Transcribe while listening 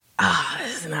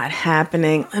It's not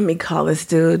happening. Let me call this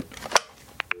dude.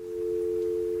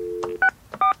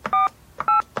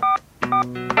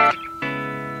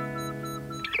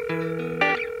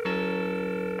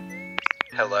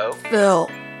 Hello? Phil.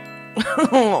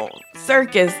 Oh,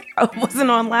 Circus. I wasn't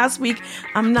on last week.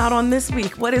 I'm not on this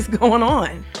week. What is going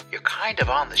on? You're kind of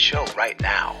on the show right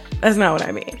now. That's not what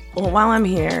I mean. Well, while I'm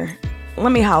here,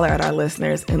 let me holler at our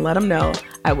listeners and let them know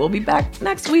I will be back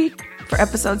next week for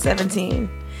episode 17.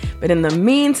 But in the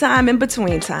meantime, in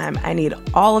between time, I need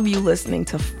all of you listening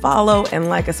to follow and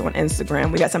like us on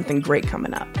Instagram. We got something great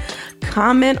coming up.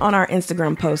 Comment on our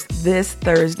Instagram post this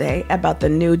Thursday about the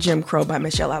new Jim Crow by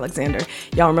Michelle Alexander.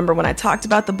 Y'all remember when I talked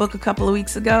about the book a couple of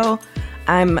weeks ago?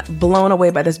 I'm blown away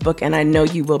by this book, and I know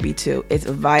you will be too. It's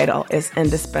vital. It's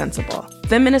indispensable.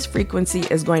 Feminist Frequency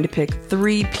is going to pick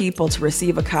 3 people to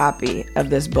receive a copy of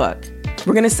this book.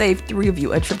 We're going to save 3 of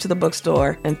you a trip to the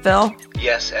bookstore. And Phil?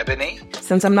 Yes, Ebony?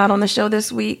 Since I'm not on the show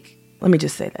this week, let me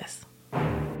just say this.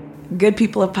 Good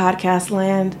people of podcast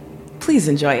land, please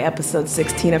enjoy episode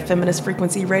 16 of Feminist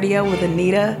Frequency Radio with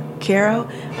Anita, Caro,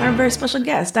 and our very special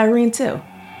guest, Irene, too.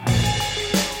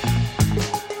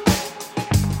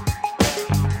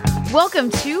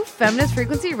 Welcome to Feminist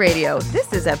Frequency Radio.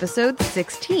 This is episode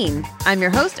 16. I'm your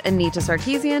host, Anita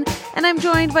Sarkeesian, and I'm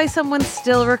joined by someone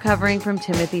still recovering from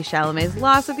Timothée Chalamet's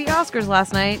loss at the Oscars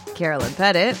last night, Carolyn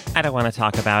Pettit. I don't want to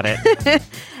talk about it.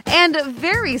 And a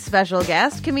very special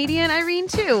guest, comedian Irene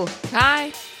Tu.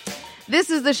 Hi. This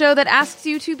is the show that asks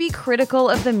you to be critical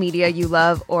of the media you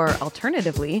love, or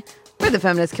alternatively, we're the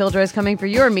feminist killjoys coming for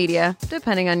your media,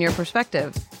 depending on your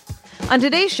perspective. On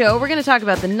today's show, we're going to talk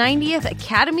about the 90th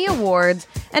Academy Awards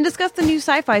and discuss the new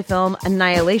sci-fi film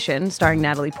Annihilation, starring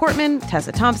Natalie Portman,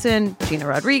 Tessa Thompson, Gina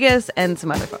Rodriguez, and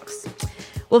some other folks.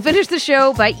 We'll finish the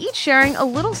show by each sharing a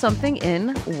little something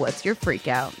in What's Your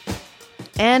Freakout?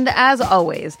 And as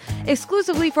always,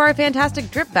 exclusively for our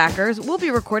fantastic drip backers, we'll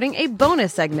be recording a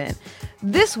bonus segment.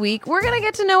 This week, we're going to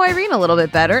get to know Irene a little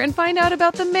bit better and find out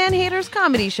about the Man Haters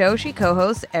comedy show she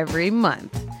co-hosts every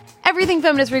month. Everything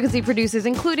Feminist Frequency produces,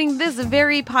 including this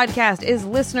very podcast, is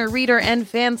listener, reader, and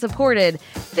fan-supported.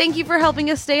 Thank you for helping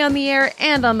us stay on the air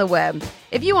and on the web.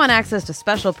 If you want access to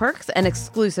special perks and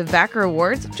exclusive backer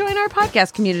awards, join our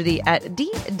podcast community at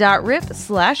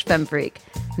d.rip/femfreak.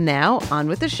 Now, on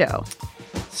with the show.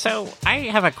 So I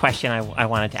have a question I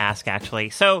wanted to ask, actually.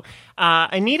 So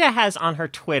Anita has on her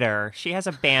Twitter, she has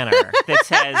a banner that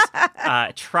says,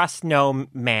 trust no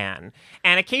man.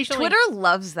 And occasionally... Twitter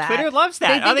loves that. Twitter loves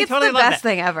that. They think it's totally the love best that.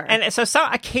 thing ever. And so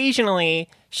occasionally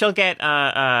she'll get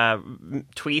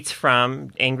tweets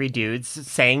from angry dudes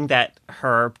saying that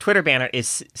her Twitter banner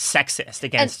is sexist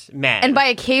against men. And by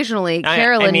occasionally,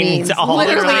 Carolyn means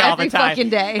literally all every the time. fucking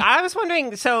day. I was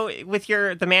wondering, so with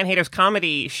the Man Haters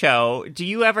comedy show, do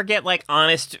you ever get like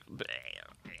honest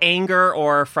anger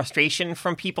or frustration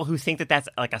from people who think that that's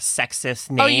like a sexist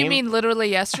name? Oh, you mean literally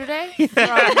yesterday? From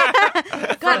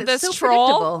God, this it's so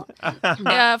troll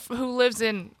predictable. who lives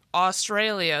in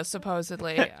Australia,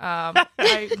 supposedly. I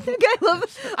love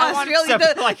Australia,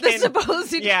 the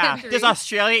supposed country. Does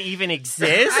Australia even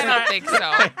exist? I don't think so.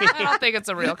 I don't think it's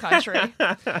a real country.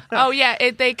 Oh,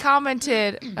 yeah. They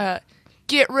commented,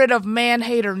 get rid of man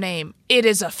hater name. It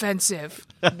is offensive.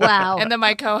 Wow. And then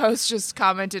my co-host just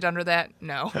commented under that,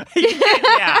 no.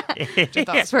 Yeah.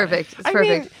 It's perfect. It's I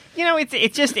perfect. mean,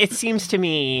 it seems to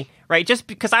me, right, just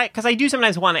because I do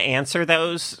sometimes want to answer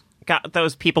those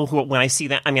people who, when I see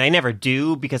them, I mean, I never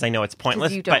do because I know it's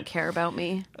pointless. You don't care about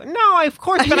me. No, of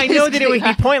course, but I know that it would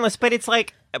be pointless. But it's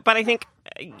like, but I think,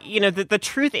 the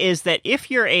truth is that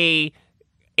if you're a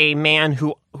man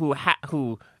who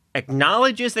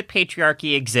acknowledges that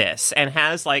patriarchy exists and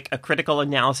has like a critical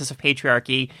analysis of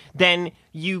patriarchy, then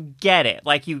you get it.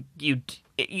 Like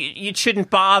it shouldn't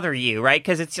bother you, right?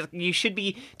 Because you should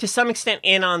be to some extent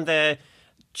in on the.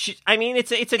 I mean,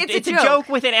 it's a joke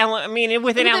with an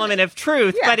element of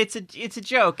truth, but it's a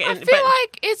joke. I feel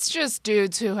like it's just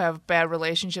dudes who have bad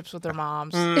relationships with their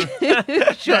moms. Sure,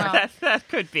 that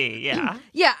could be, yeah.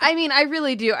 Yeah, I mean, I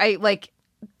really do. I like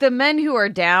the men who are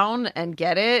down and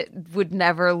get it would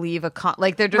never leave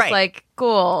like they're just like,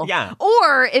 cool. Yeah.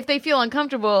 Or if they feel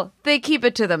uncomfortable, they keep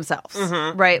it to themselves.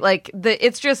 Mm-hmm. Right? Like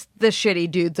it's just the shitty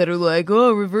dudes that are like,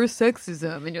 oh, reverse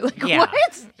sexism. And you're like, what?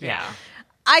 Yeah.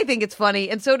 I think it's funny,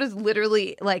 and so does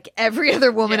literally like every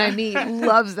other woman I meet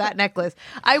loves that necklace.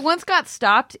 I once got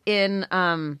stopped in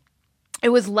it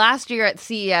was last year at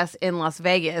CES in Las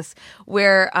Vegas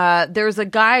where there was a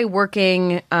guy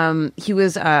working he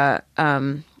was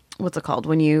what's it called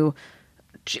when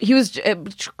he was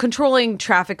controlling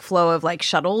traffic flow of like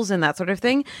shuttles and that sort of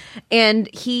thing, and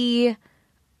he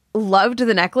loved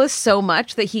the necklace so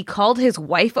much that he called his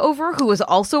wife over, who was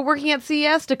also working at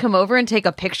CES, to come over and take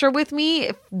a picture with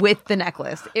me with the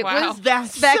necklace. It Wow. was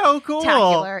That's so cool.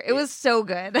 spectacular. It was so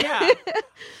good. Yeah.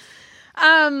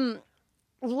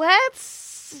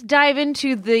 Let's dive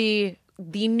into the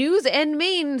news and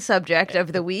main subject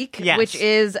of the week, Yes. which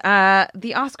is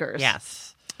the Oscars.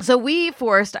 Yes. So we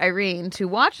forced Irene to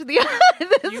watch the.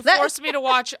 You forced me to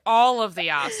watch all of the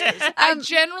Oscars. I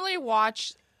generally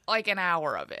watch like an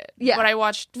hour of it. Yeah. But I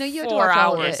watched No, you have to 4 watch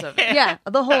all hours of of it. it. Yeah,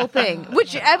 the whole thing.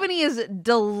 Which Ebony is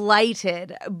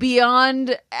delighted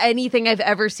beyond anything I've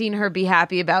ever seen her be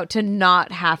happy about to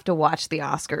not have to watch the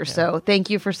Oscars. So thank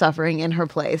you for suffering in her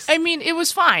place. I mean, it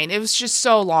was fine. It was just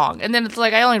so long. And then it's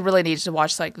like I only really needed to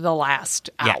watch like the last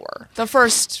Yeah. hour. The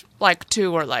first like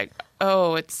 2 were like,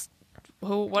 oh, it's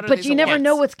what are But these you never awards?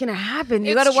 know what's going to happen.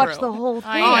 You It's got to watch true. the whole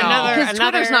I thing. know. Because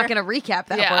Twitter's Another- not going to recap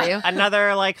that Yeah. for you.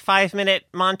 Another like 5-minute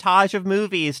montage of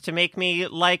movies to make me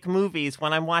like movies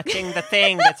when I'm watching the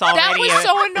thing that's already was a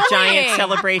so annoying. giant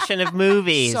celebration of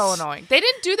movies. So annoying. They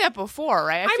didn't do that before,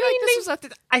 right? I feel like this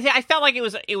was I felt like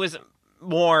it was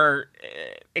more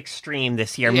extreme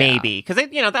this year, Yeah. maybe because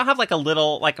they'll have like a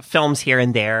little like films here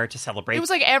and there to celebrate. it was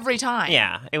like every time.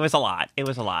 yeah, it was a lot. It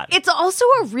was a lot. It's also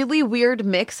a really weird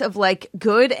mix of like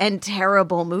good and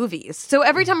terrible movies. So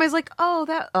every time I was like, oh,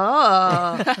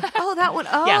 that one,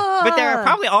 oh. Yeah, but there are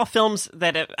probably all films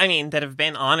that have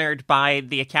been honored by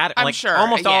the Academy. I'm like, sure,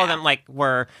 almost all of yeah. them like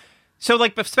were. So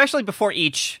like especially before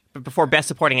Best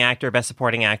Supporting Actor, Best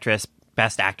Supporting Actress,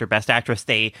 Best Actor, Best Actress,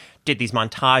 they did these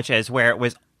montages where it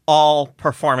was all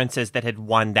performances that had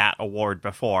won that award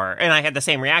before, and I had the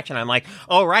same reaction. I'm like,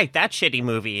 oh right, that shitty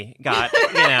movie got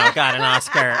got an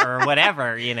Oscar or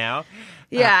whatever, Yeah,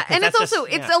 'cause and it's that's also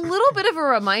just- it's yeah. a little bit of a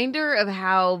reminder of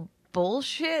how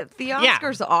bullshit the Yeah,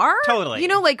 Oscars are. totally.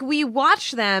 Like we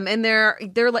watch them and they're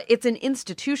like it's an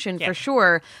institution Yeah. for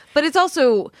sure, but it's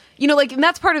also like and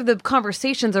that's part of the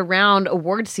conversations around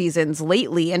award seasons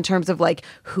lately in terms of like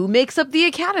who makes up the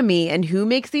Academy and who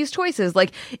makes these choices.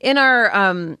 Like in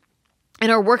our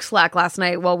work Slack last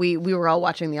night while we were all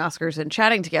watching the Oscars and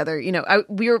chatting together,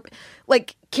 we were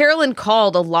like, Carolyn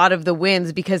called a lot of the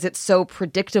wins because it's so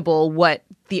predictable what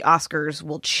the Oscars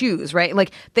will choose, right?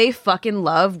 Like they fucking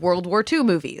love World War II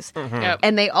movies. Yep.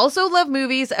 And they also love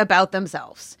movies about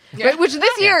themselves, right? Which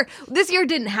this year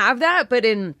didn't have that, but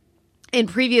in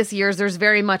previous years, there's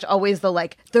very much always the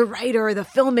writer, the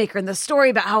filmmaker, and the story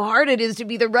about how hard it is to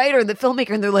be the writer and the filmmaker,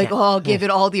 and they're like, oh, I'll give it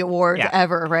all the awards Yeah.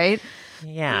 ever, right?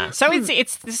 Yeah. So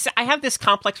it's this, I have this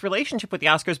complex relationship with the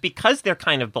Oscars because they're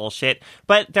kind of bullshit,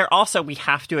 but they're also, we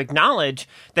have to acknowledge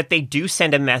that they do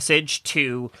send a message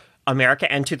to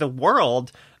America and to the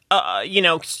world,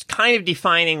 kind of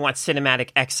defining what cinematic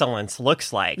excellence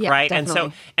looks like, Yeah, right?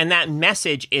 definitely. And that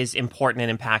message is important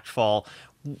and impactful,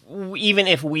 even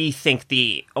if we think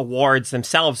the awards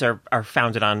themselves are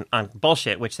founded on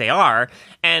bullshit, which they are.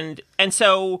 And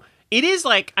so it is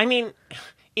like,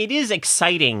 it is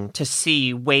exciting to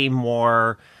see way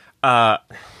more,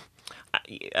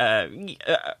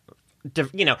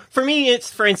 for me,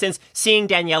 it's, for instance, seeing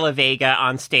Daniela Vega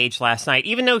on stage last night,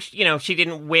 even though, she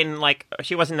didn't win,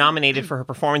 she wasn't nominated for her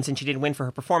performance and she didn't win for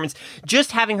her performance,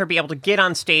 just having her be able to get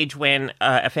on stage when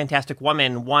A Fantastic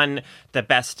Woman won the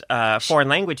best foreign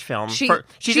language film. She's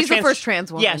the first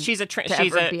trans woman. Yeah, she's a to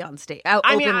she's ever a, be on stage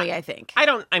openly. I think I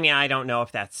don't know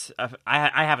if that's.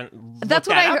 I haven't. that's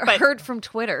what looked that I up, but- heard from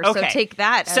Twitter. So Okay. take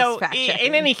that as So fact in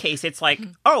checking. any case, it's like,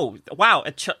 oh wow,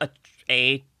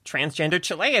 a transgender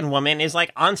Chilean woman is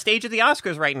on stage at the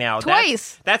Oscars right now.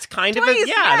 Twice. That's kind of Twice,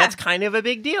 yeah. that's kind of a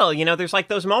big deal. There's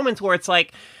those moments where it's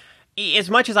like, as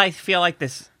much as I feel like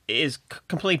this is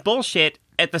complete bullshit,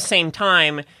 at the same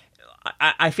time,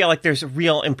 I feel like there's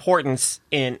real importance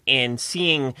in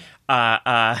seeing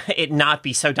it not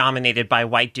be so dominated by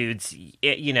white dudes,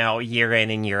 year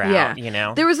in and year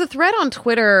out. There was a thread on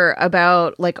Twitter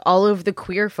about all of the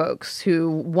queer folks who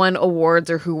won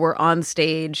awards or who were on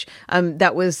stage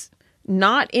that was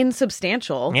not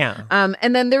insubstantial. Yeah.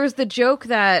 And then there was the joke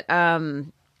that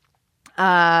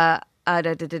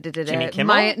Jimmy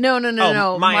Kimmel?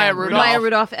 No. Maya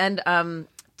Rudolph and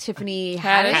Tiffany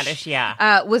Haddish. Haddish,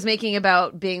 yeah. Was making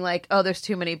about being like, oh, there's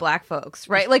too many black folks,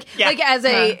 right? Yeah.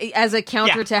 As a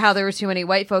counter Yeah. to how there was too many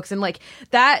white folks, and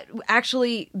that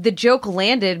actually the joke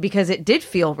landed because it did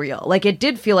feel real. It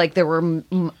did feel like there were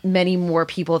many more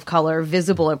people of color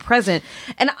visible and present.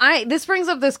 And this brings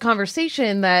up this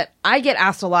conversation that I get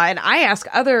asked a lot, and I ask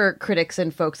other critics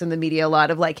and folks in the media a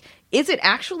lot of is it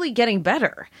actually getting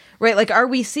better, right? Are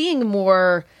we seeing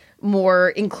more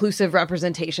inclusive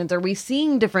representations? Are we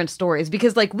seeing different stories?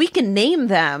 Because we can name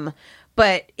them,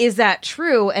 But is that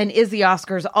true? And is the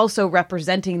Oscars also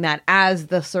representing that as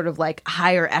the sort of like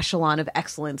higher echelon of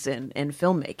excellence in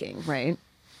filmmaking, right?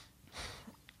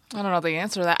 I don't know the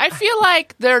answer to that. I feel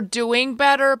like they're doing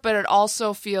better, but it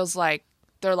also feels like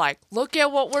they're like, look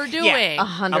at what we're doing. Yeah,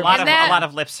 100%. a lot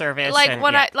of lip service. Like and,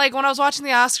 when yeah. when I was watching the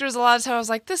Oscars, a lot of time I was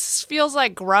like, this feels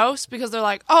like gross because they're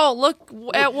like, oh look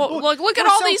at at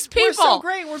all these people. We're so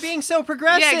great. We're being so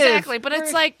progressive. Yeah, exactly. But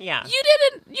it's like,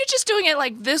 you're just doing it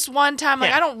like this one time.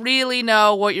 Like, I don't really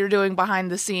know what you're doing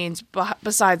behind the scenes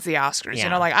besides the Oscars. Yeah. You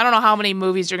know, like, I don't know how many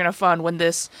movies you're going to fund when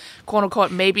this, quote unquote,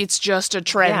 maybe it's just a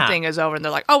trend thing is over. And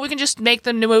they're like, oh, we can just make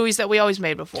the new movies that we always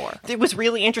made before. It was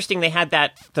really interesting. They had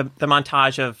the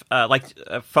montage of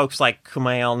folks like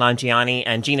Kumail Nanjiani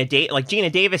and Gina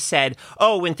Davis said,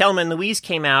 oh, when Thelma and Louise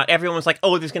came out, everyone was like,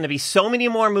 oh, there's going to be so many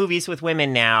more movies with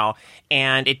women now,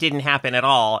 and it didn't happen at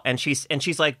all. And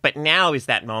she's like, but now is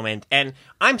that moment. And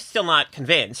I'm still not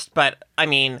convinced, but I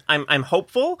mean, I'm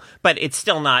hopeful, but it's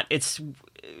still not. It's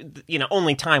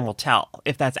only time will tell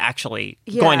if that's actually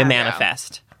going to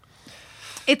manifest.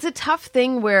 It's a tough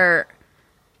thing where,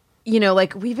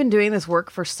 like we've been doing this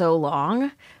work for so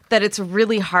long that it's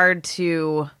really hard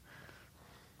to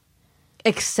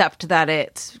accept that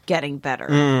it's getting better.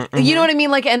 Mm-hmm. You know what I mean?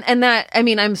 Like, and that, I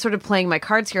mean, I'm sort of playing my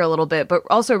cards here a little bit, but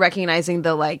also recognizing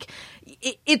the, like,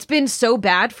 it's been so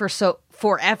bad for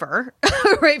forever,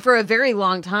 right? For a very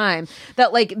long time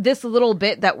that, like, this little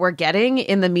bit that we're getting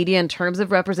in the media in terms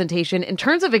of representation, in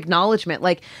terms of acknowledgement,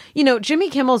 like, Jimmy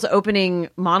Kimmel's opening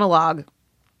monologue,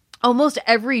 almost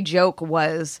every joke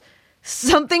was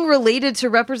something related to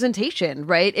representation,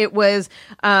 right? It was,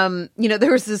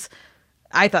 there was this,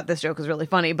 I thought this joke was really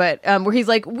funny, but where he's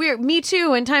like, Me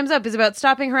Too and Time's Up is about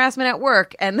stopping harassment at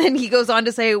work. And then he goes on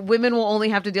to say, women will only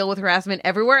have to deal with harassment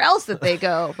everywhere else that they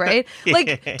go, right?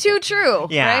 Like, too true,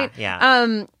 right?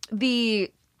 Yeah.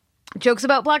 The jokes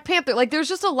about Black Panther, like, there's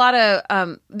just a lot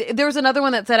of, there was another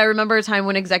one that said, I remember a time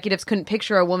when executives couldn't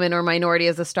picture a woman or minority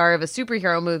as a star of a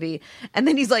superhero movie. And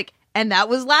then he's like, and that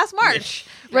was last March,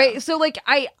 right? So, like,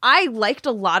 I liked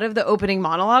a lot of the opening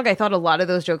monologue. I thought a lot of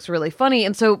those jokes were really funny.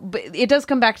 And so but it does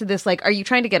come back to this, like, are you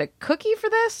trying to get a cookie for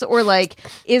this? Or, like,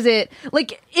 is it,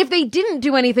 like, if they didn't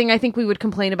do anything, I think we would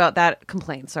complain about that.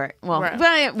 Sorry. Well,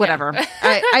 but whatever. Yeah.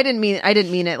 I didn't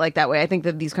mean it like that way. I think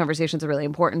that these conversations are really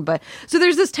important. But so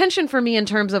there's this tension for me in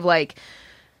terms of, like,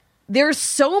 there's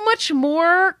so much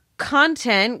more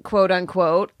content, quote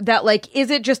unquote, that, like, is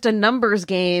it just a numbers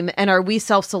game and are we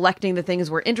self-selecting the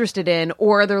things we're interested in,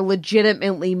 or are there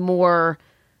legitimately more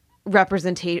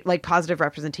positive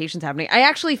representations happening? I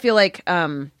actually feel like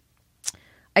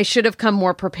I should have come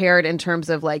more prepared in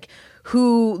terms of, like,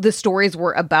 who the stories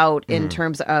were about in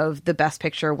terms of the Best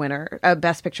Picture winner,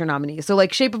 Best Picture nominee. So,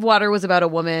 like, Shape of Water was about a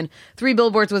woman, 3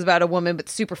 Billboards was about a woman but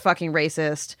super fucking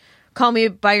racist. Call Me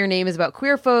by Your Name is about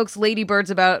queer folks. Lady Bird's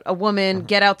about a woman.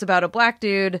 Get Out's about a black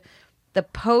dude. The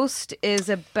Post is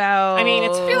about... I mean,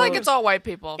 I feel like it's all white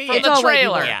people. From It's the all white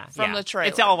trailer. people. From the trailer.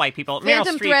 It's all white people.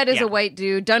 Phantom Meryl Streep, Thread is a white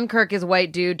dude. Dunkirk is a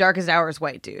white dude. Darkest Hour is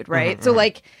white dude, right? So,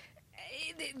 like,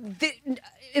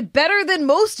 better than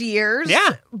most years.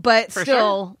 Yeah, But for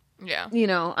still, Yeah.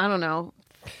 I don't know.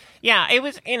 Yeah, it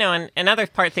was, and another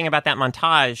thing about that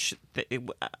montage...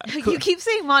 You keep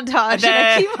saying montage. And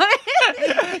I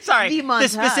keep sorry, the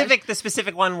montage. the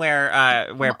specific one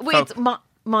where Wait, it's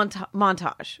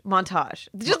montage.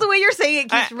 Just the way you're saying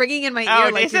it keeps ringing in my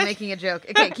ear like you're making a joke.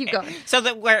 Okay, keep going. So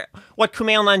what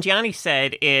Kumail Nanjiani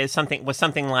said was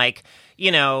something like,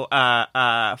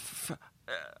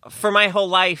 for my whole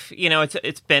life,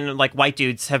 it's been like white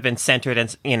dudes have been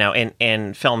centered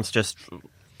in films just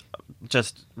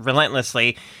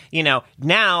relentlessly.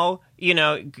 Now,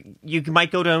 you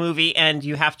might go to a movie and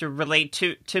you have to relate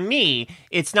to me.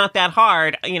 It's not that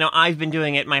hard. I've been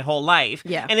doing it my whole life.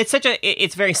 Yeah. And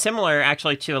it's very similar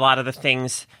actually to a lot of the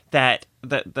things that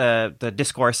the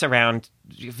discourse around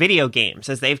video games,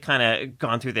 as they've kind of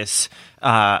gone through this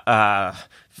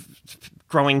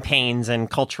growing pains and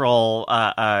cultural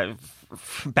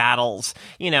battles,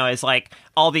 is like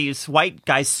all these white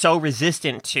guys so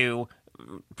resistant to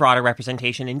broader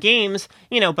representation in games,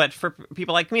 but for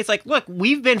people like me, it's like, look,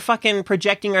 we've been fucking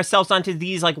projecting ourselves onto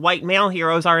these, like, white male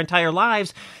heroes our entire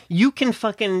lives. You can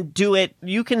fucking do it.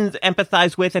 You can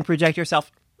empathize with and project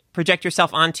yourself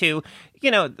onto,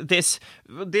 this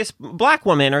black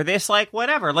woman or this, like,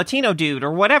 whatever, Latino dude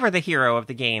or whatever the hero of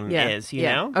the game is, you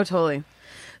know? Oh, totally.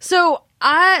 So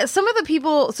some of the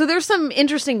people, so there's some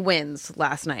interesting wins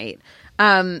last night.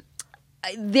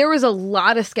 There was a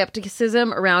lot of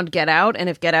skepticism around Get Out and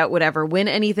if Get Out would ever win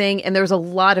anything. And there was a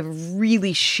lot of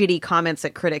really shitty comments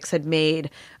that critics had made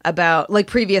about, like,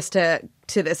 previous to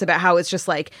to this about how it's just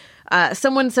like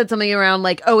someone said something around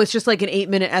like, oh, it's just like an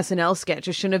 8-minute SNL sketch.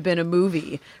 It shouldn't have been a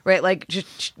movie, right? Like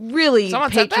just really.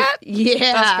 Someone said that? Yeah,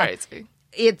 That's crazy.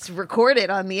 It's recorded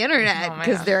on the internet Oh,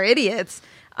 because man. they're idiots.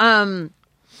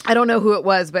 I don't know who it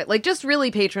was, but like just really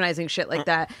patronizing shit like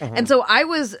that. And so I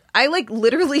like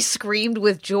literally screamed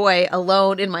with joy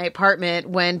alone in my apartment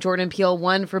when Jordan Peele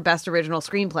won for Best Original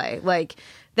Screenplay. Like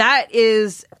that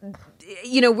is,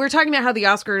 we're talking about how the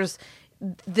Oscars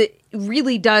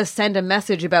really does send a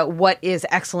message about what is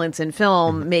excellence in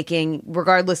film making,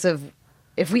 regardless of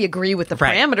if we agree with the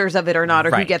Right. parameters of it or not, or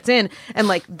who Right. gets in. And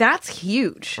like, that's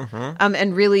huge.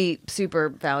 And really super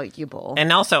valuable.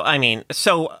 And also, I mean,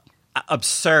 so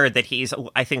absurd that he's,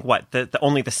 I think,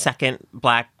 only the second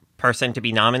black person to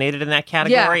be nominated in that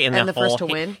category. Yeah, in and the whole, first to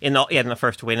win. In the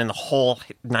first to win in the whole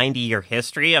 90-year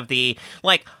history of the,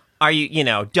 like, are you,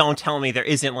 don't tell me there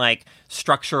isn't, like,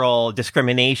 structural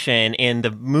discrimination in the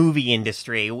movie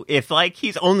industry if, like,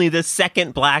 he's only the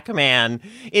second black man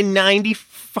in 90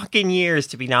 fucking years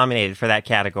to be nominated for that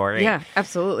category. Yeah,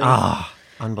 absolutely. Oh,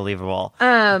 unbelievable.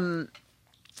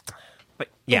 But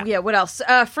yeah. Yeah, what else?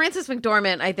 Frances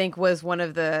McDormand, I think, was one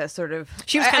of the sort of...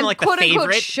 She was kinda like the quote unquote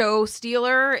favorite. show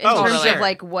stealer in Oh, terms sure. of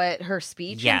like what her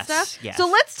speech Yes, and stuff. yes. So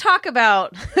let's talk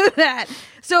about that.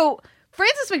 So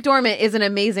Frances McDormand is an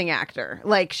amazing actor.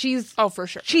 Like she's... Oh, for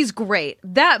sure. She's great.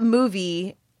 That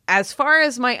movie, as far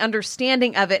as my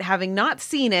understanding of it, having not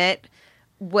seen it,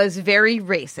 was very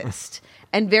racist.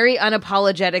 And very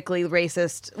unapologetically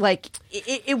racist. Like,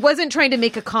 it wasn't trying to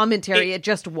make a commentary. It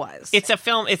just was. It's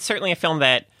certainly a film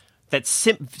that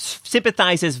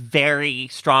sympathizes very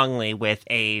strongly with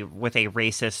a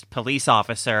racist police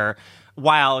officer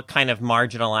while kind of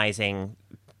marginalizing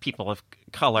people of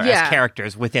color Yeah. as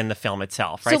characters within the film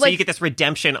itself, right? So, So, like- you get this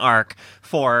redemption arc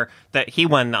for that. He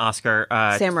won the Oscar.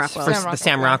 Sam Rockwell. for Sam the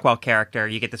Sam Rockwell, Rockwell character.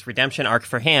 You get this redemption arc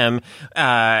for him.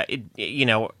 But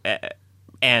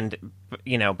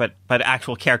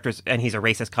actual characters, and he's a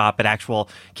racist cop, but actual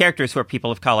characters who are people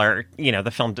of color,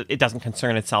 the film, it doesn't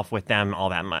concern itself with them all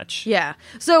that much. Yeah.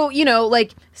 So,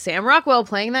 like Sam Rockwell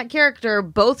playing that character,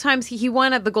 both times he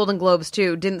won at the Golden Globes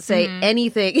too, didn't say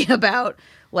anything about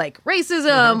like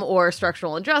racism or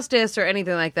structural injustice or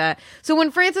anything like that. So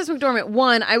when Frances McDormand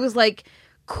won, I was like,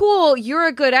 cool, you're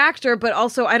a good actor, but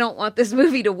also I don't want this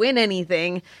movie to win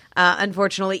anything,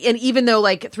 unfortunately. And even though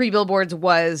like Three Billboards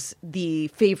was the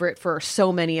favorite for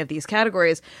so many of these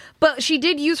categories, but she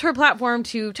did use her platform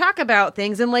to talk about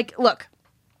things and like, look,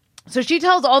 so she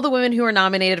tells all the women who are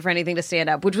nominated for anything to stand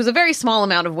up, which was a very small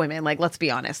amount of women. Like, let's be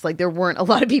honest. Like, there weren't a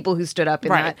lot of people who stood up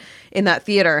in that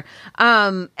theater.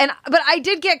 But I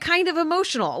did get kind of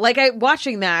emotional. Like,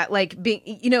 watching that, like being,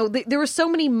 there were so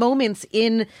many moments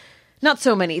in. Not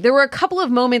so many. There were a couple of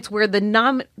moments where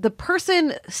the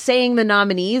person saying the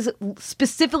nominees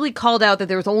specifically called out that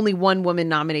there was only one woman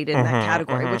nominated in that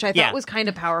category, which I thought was kind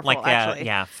of powerful, Like,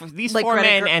 actually. these Like four Greta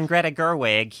men Ger- and Greta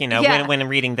Gerwig, Yeah. when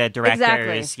reading the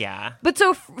directors, yeah. But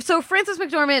so Frances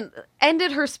McDormand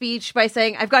ended her speech by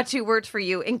saying, "I've got two words for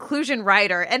you: inclusion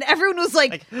writer," and everyone was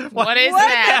like, What is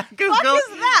that? What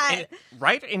is that?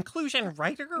 Right? Inclusion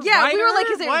writer? Yeah, we were Writer? like,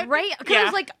 "Is it What? right?" Because I Yeah.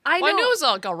 was like, "I know." Well, I knew it was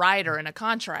like a writer in a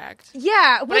contract.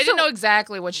 Yeah, But I didn't know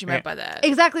exactly what she meant by that.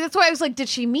 Exactly. That's why I was like, did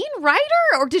she mean writer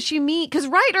or did she mean, because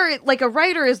writer, like a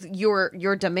writer is your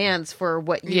demands for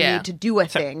what you Yeah. need to do a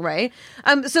thing, right?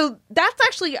 So that's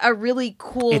actually a really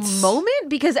cool It's- moment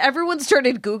because everyone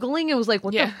started Googling and was like,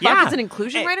 what Yeah. the fuck Yeah. is an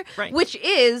inclusion writer? Right. Which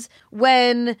is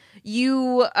when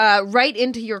you write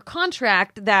into your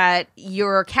contract that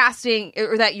your casting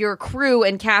or that your crew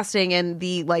and casting and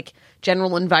the like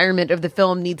general environment of the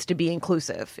film needs to be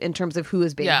inclusive in terms of who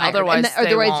is being Yeah, hired. otherwise And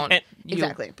they won't.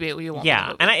 Exactly. You won't.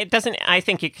 Yeah, and it doesn't. I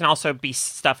think it can also be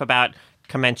stuff about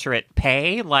commensurate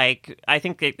pay. Like, I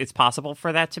think it's possible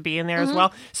for that to be in there as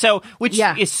well. So, which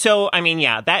Yeah. is so. I mean,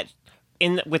 yeah, that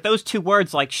with those two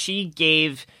words, like she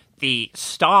gave the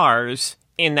stars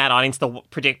in that audience,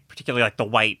 particularly like the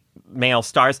white male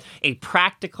stars, a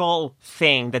practical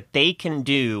thing that they can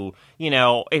do.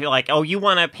 If like, oh, you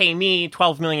want to pay me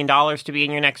 $12 million to be in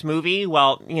your next movie?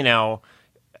 Well,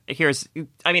 here's.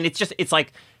 I mean, it's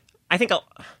like. I think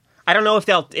I don't know if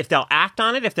they'll act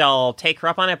on it, if they'll take her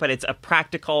up on it, but it's a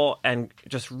practical and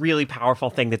just really powerful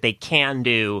thing that they can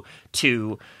do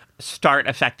to start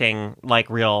affecting like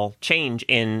real change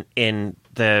in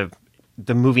the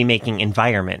movie making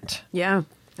environment. Yeah,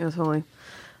 totally.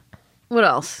 What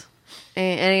else?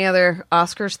 Any other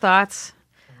Oscars thoughts?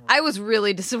 I was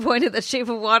really disappointed that Shape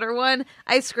of Water won.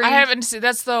 I screamed. I haven't seen.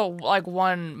 That's the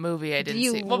one movie I Do didn't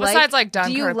you see. Well, besides like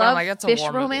Dunkirk, do you but love I'm like, that's a fish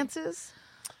war movie. romances?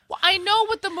 Well, I know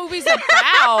what the movie's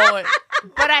about,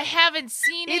 but I haven't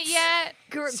seen it yet.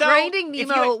 So, Grinding if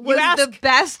Nemo you was ask- the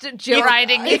best joke.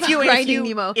 Grinding Nemo. Grinding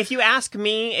Nemo. If you ask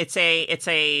me, it's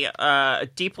a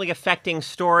deeply affecting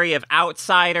story of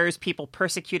outsiders, people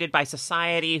persecuted by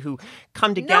society who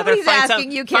come together, Nobody's find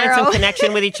asking you, find Caro. some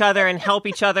connection with each other, and help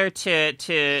each other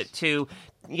to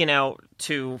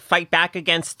fight back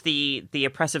against the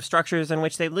oppressive structures in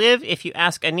which they live. If you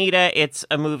ask Anita, it's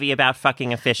a movie about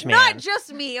fucking a fish man. Not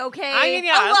just me, okay? I mean,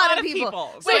 yeah, a lot of people.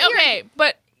 So Wait, okay,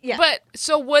 but Yeah.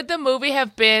 so would the movie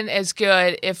have been as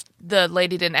good if the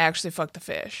lady didn't actually fuck the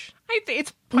fish?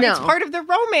 It's No. part of the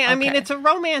romance. I mean, Okay. it's a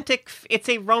romantic So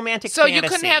fantasy. you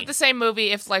couldn't have the same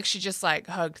movie if she just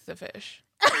hugged the fish.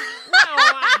 No,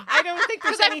 I don't think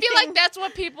there's Because I anything. feel like that's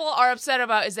what people are upset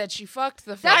about is that she fucked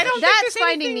the fish. I don't think That's there's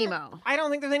Finding anything- Nemo. I don't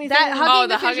think there's anything. That hugging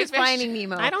the the fish hugging is fish. Finding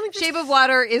Nemo. I don't think Shape there's- of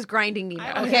Water is Grinding Nemo. I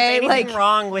don't think Okay, there's anything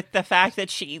wrong with the fact that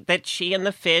she and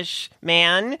the fish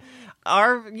man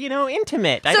are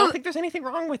intimate. I So, don't think there's anything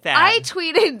wrong with that. I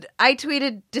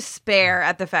tweeted despair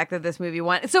at the fact that this movie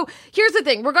won. So here's the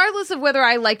thing: regardless of whether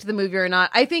I liked the movie or not,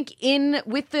 I think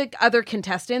with the other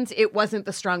contestants, it wasn't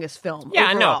the strongest film.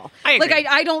 Yeah, no, overall. I agree.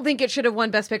 I don't think it should have won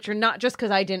Best Picture, not just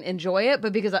because I didn't enjoy it,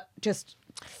 but because I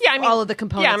mean, all of the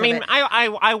components. Yeah, I mean, of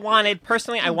it.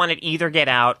 I wanted either Get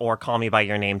Out or Call Me by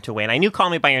Your Name to win. I knew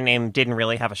Call Me by Your Name didn't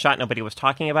really have a shot. Nobody was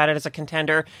talking about it as a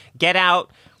contender. Get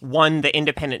Out won the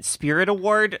Independent Spirit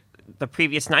Award the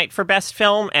previous night for Best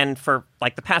Film, and for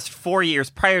the past 4 years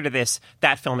prior to this,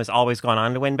 that film has always gone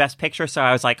on to win Best Picture. So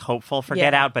I was hopeful for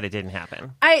Get Out, but it didn't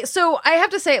happen. I have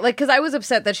to say, because I was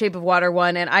upset that Shape of Water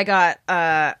won, and I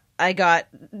got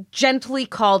gently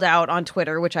called out on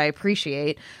Twitter, which I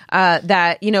appreciate.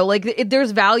 That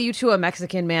there's value to a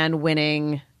Mexican man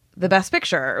winning the Best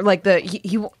Picture,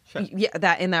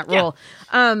 that in that role.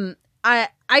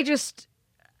 I just.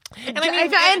 And And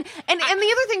the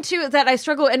other thing too is that I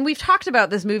struggle, and we've talked about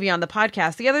this movie on the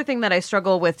podcast. The other thing that I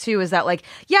struggle with too is that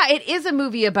it is a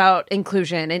movie about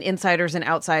inclusion and insiders and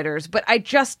outsiders, but I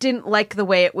just didn't like the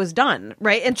way it was done,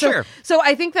 right? And Sure. so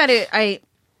I think that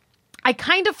I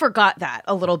kind of forgot that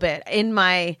a little bit in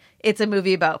my it's a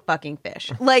movie about fucking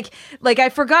fish. I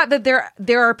forgot that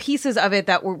there are pieces of it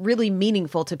that were really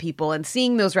meaningful to people, and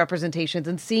seeing those representations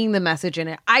and seeing the message in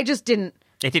it, I just didn't.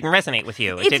 It didn't resonate with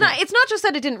you. It's not just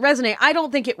that it didn't resonate. I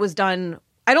don't think it was done.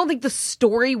 I don't think the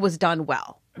story was done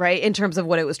well, right? In terms of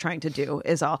what it was trying to do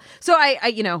is all. So I'm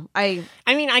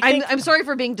sorry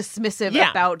for being dismissive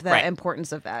about the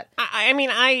importance of that.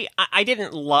 I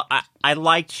didn't love. I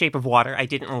liked Shape of Water. I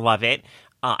didn't love it.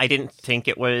 I didn't think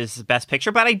it was Best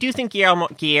Picture, but I do think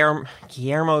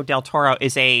Guillermo del Toro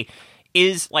is a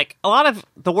lot of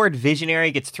the word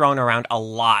visionary gets thrown around a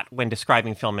lot when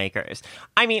describing filmmakers.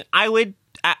 I mean, I would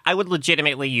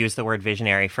legitimately use the word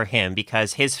visionary for him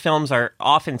because his films are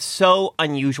often so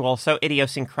unusual, so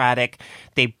idiosyncratic.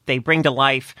 They bring to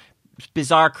life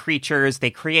bizarre creatures.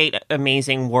 They create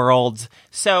amazing worlds.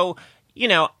 So,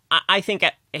 I think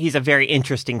he's a very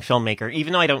interesting filmmaker,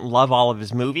 even though I don't love all of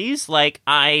his movies.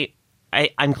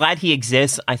 I'm glad he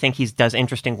exists. I think he does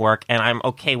interesting work, and I'm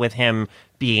okay with him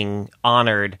being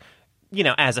honored.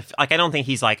 I don't think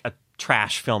he's a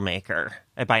trash filmmaker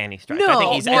by any stretch. No, I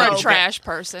think he's Or a trash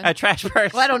person. A trash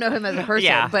person. Well, I don't know him as a person,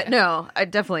 Yeah. but no, I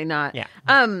definitely not. Yeah.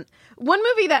 One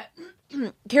movie that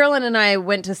Carolyn and I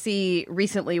went to see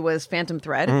recently was Phantom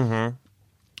Thread. Mm-hmm.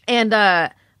 And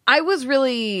I was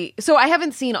really... So I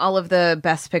haven't seen all of the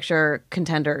Best Picture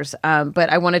contenders, but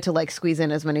I wanted to squeeze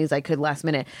in as many as I could last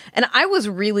minute. And I was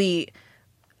really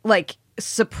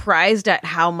surprised at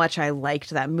how much I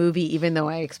liked that movie, even though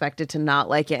I expected to not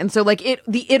like it. And so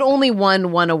it only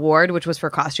won one award, which was for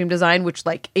costume design, which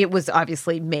it was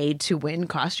obviously made to win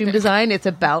costume design. It's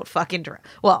about fucking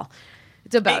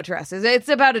it's about dresses. It's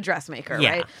about a dressmaker,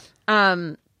 Yeah.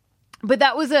 right? But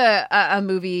that was a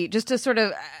movie just to sort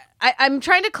of... I'm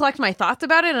trying to collect my thoughts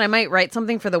about it, and I might write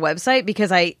something for the website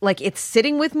because it's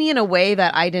sitting with me in a way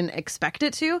that I didn't expect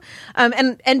it to.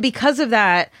 And because of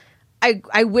that,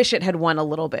 I wish it had won a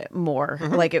little bit more,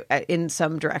 in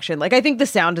some direction. I think the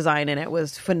sound design in it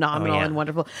was phenomenal and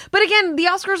wonderful. But again, the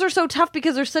Oscars are so tough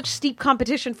because there's such steep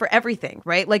competition for everything,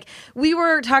 right? We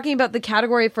were talking about the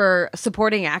category for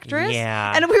supporting actress,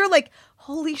 and we were like,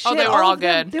 holy shit! they were all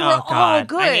good. They were all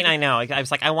good. I mean, I know. I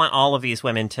was I want all of these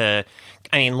women to.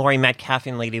 I mean, Laurie Metcalf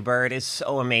in Lady Bird is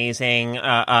so amazing.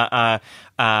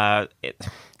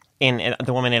 In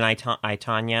the woman in I,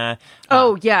 Tonya.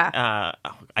 Oh yeah.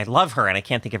 I love her, and I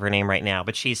can't think of her name right now,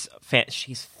 but she's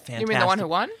fantastic. You mean the one who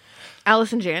won?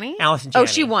 Allison Janney? Allison Janney. Oh,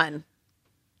 she won.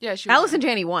 Yeah, she won. Allison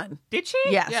Janney won. Did she?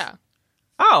 Yes. Yeah.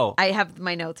 Oh. I have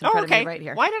my notes in front of me right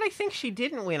here. Why did I think she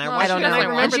didn't win? Well, I don't know.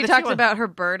 definitely won. And she the talked two- about her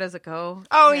bird as a co.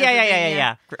 Oh,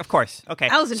 yeah. Of course. Okay.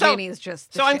 Allison so, Janney is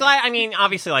just the So I'm shit. glad. I mean,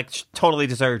 obviously, like, totally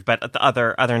deserved, but the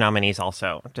other nominees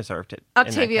also deserved it. in that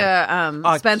Octavia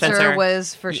category. Spencer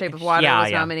was for Shape of Water, Yeah,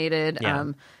 was yeah. nominated.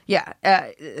 Yeah.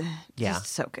 Just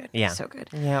so good. Yeah. So good.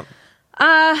 Yep.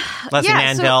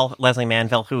 Leslie Leslie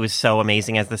Manville, who was so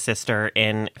amazing as the sister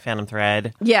in Phantom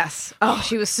Thread. Yes. Oh,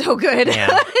 she was so good.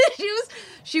 Yeah.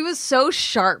 she was so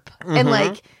sharp and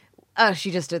like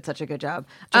she just did such a good job.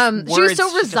 She was Words, so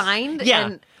she just- resigned. yeah.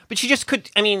 And But she just could,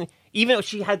 I mean, even though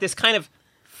she had this kind of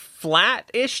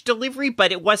flat-ish delivery,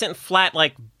 but it wasn't flat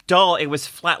like dull. It was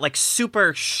flat like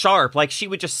super sharp. Like she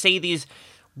would just say these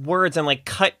words and like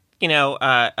cut,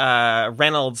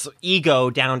 Reynolds' ego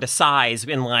down to size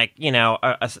in like,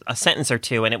 a sentence or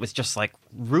two, and it was just like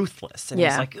ruthless. And it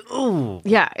was Yeah. like, ooh.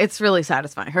 yeah, it's really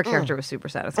satisfying. Her character was super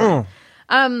satisfying.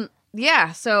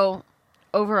 Yeah, so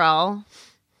overall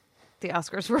the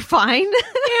Oscars were fine.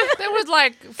 There was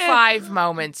like 5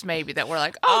 moments maybe that were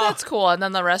like, oh, that's cool. And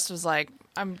then the rest was like,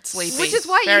 I'm sleepy. Which is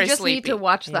why Very you just need sleepy. to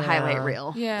watch the highlight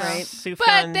reel. Yeah. Right? Sufjan-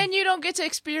 But then you don't get to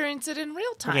experience it in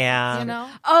real time. Yeah.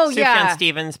 Oh, Sufjan yeah.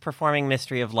 Stevens performing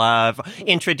 "Mystery of Love,"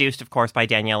 introduced, of course, by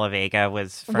Daniela Vega,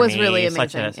 was Was me really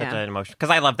such amazing, an emotion because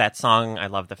I love that song. I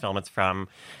love the film it's from,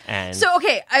 and So,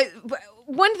 okay,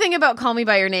 one thing about Call Me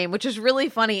By Your Name, which is really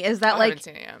funny, is that I like, haven't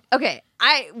seen it yet. okay,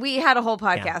 we had a whole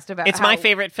podcast about it's how, my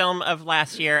favorite film of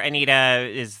last year. Anita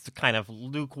is kind of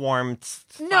lukewarm.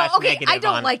 No, okay, I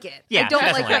don't like it. Yeah, I don't she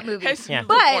like doesn't that like it. movie. Yeah.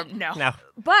 But No.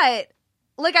 But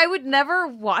like, I would never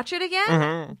watch it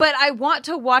again. But I want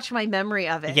to watch my memory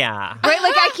of it. Yeah. Right,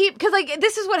 like I keep because like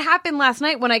this is what happened last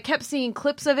night when I kept seeing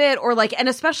clips of it, or like, and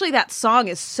especially that song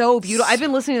is so beautiful. I've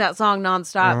been listening to that song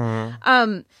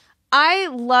nonstop. I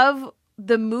love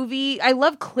the movie. I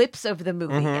love clips of the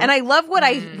movie, and I love what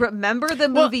I remember the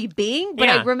movie being. But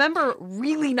yeah. I remember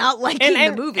really not liking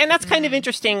the movie. And that's kind of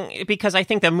interesting because I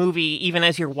think the movie, even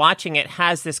as you're watching it,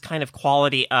 has this kind of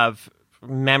quality of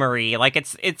memory. Like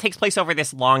it takes place over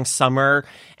this long summer,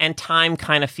 and time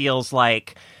kind of feels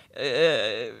like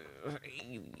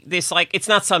this, like it's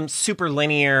not some super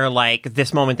linear like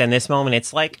this moment then this moment.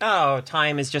 It's like, oh,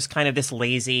 time is just kind of this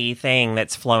lazy thing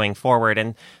that's flowing forward,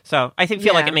 and so I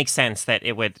feel like Yeah. it makes sense that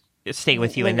it would stay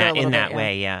with you in Linger a that little bit,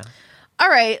 way. Yeah. All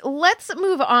right, let's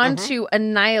move on to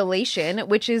Annihilation,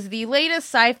 which is the latest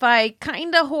sci-fi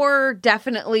kind of horror,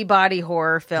 definitely body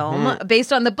horror film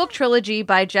based on the book trilogy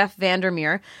by Jeff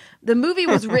Vandermeer. The movie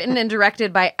was written and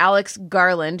directed by Alex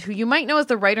Garland, who you might know as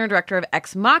the writer and director of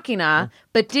Ex Machina.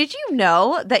 But did you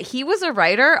know that he was a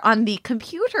writer on the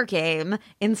computer game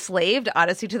Enslaved: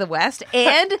 Odyssey to the West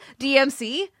and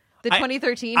DMC, the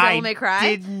 2013 Devil May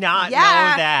Cry? did not know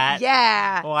that.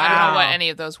 Yeah. Wow. I don't know what any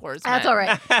of those words That's meant. all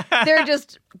right. They're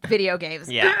just video games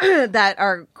Yeah. that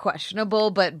are questionable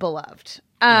but beloved.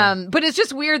 But it's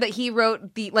just weird that he wrote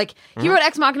he wrote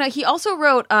Ex Machina. He also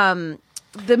wrote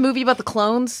the movie about the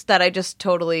clones that I just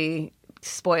totally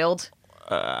spoiled.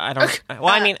 I don't. Well,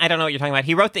 I mean, I don't know what you're talking about.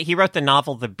 He wrote the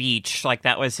novel The Beach. Like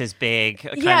that was his big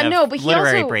kind of but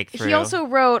literary breakthrough. he also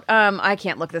wrote. I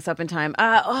can't look this up in time.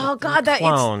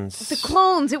 Clones. It's the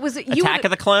Clones. It was Attack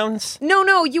of the Clones.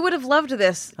 No, you would have loved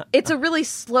this. It's a really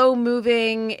slow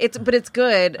moving. But it's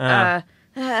good.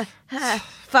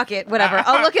 Fuck it, whatever.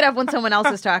 I'll look it up when someone else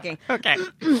is talking. Okay.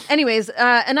 Anyways,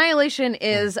 Annihilation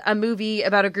is a movie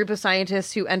about a group of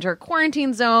scientists who enter a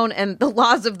quarantine zone, and the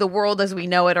laws of the world as we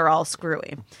know it are all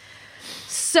screwy.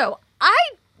 So I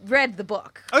read the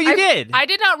book. Oh, you did. I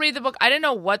did not read the book. I didn't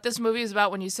know what this movie is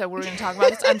about when you said we were going to talk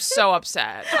about this. I'm so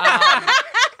upset.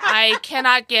 I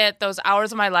cannot get those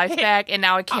hours of my life back, and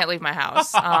now I can't leave my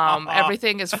house.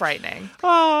 Everything is frightening.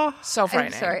 So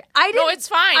frightening. I'm sorry. I didn't, No, it's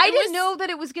fine. I It didn't was- know that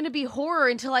it was going to be horror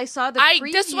until I saw the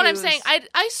previews. This is what I'm saying.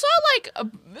 I saw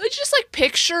just like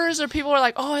pictures, or people were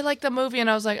like, "Oh, I like the movie," and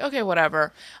I was like, "Okay,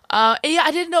 whatever." Yeah,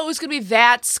 I didn't know it was going to be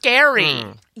that scary.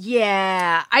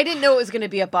 Yeah, I didn't know it was going to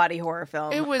be a body horror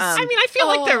film. It was. I mean, I feel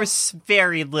like there was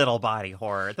very little body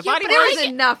horror. The body but there horror. was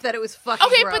enough that it was fucking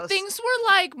Okay, gross. but things were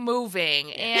like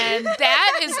moving, and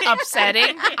that is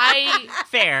upsetting.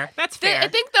 Fair. That's fair. I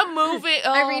think the movie.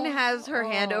 Irene has her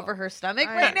hand over her stomach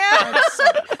right now.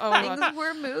 Things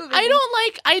were moving. I don't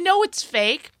like. I know it's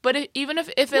fake, but even if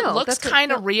it No, looks that's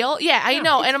kind of real, yeah, I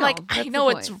know. it's And I'm like, film. I That's know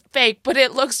the it's point. fake, but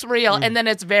it looks real, and then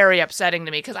it's very upsetting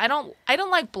to me because I don't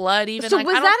like blood. Even So like,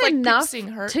 was I don't that like enough seeing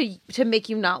hurt. to make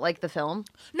you not like the film?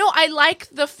 No, I like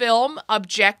the film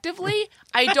objectively.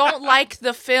 I don't like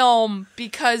the film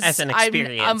because As an I'm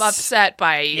experience. upset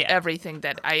by by everything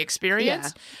that I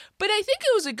experienced. But I think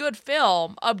it was a good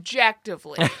film,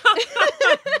 objectively. If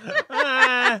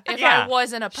I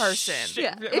wasn't a person.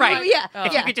 Right.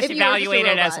 If you could just evaluate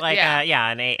it as like a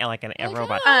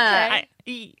robot.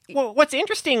 Well, what's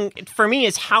interesting for me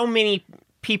is how many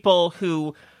people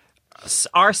who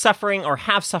are suffering or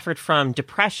have suffered from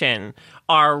depression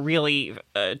are really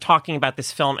talking about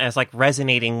this film as like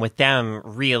resonating with them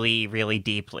really, really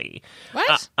deeply.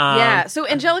 What? So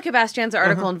Angelica Bastian's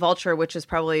article in Vulture, which is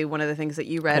probably one of the things that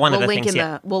you read, We'll link in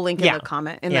the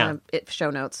comment in the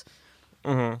show notes.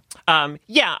 I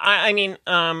mean,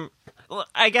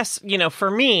 I guess, for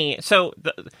me, so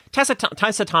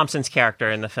Tessa Thompson's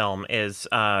character in the film is,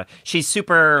 she's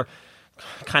super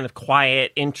kind of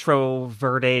quiet,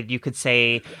 introverted, you could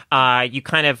say. You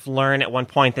kind of learn at one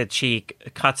point that she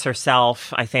cuts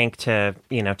herself, I think, to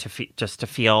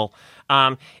feel.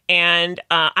 And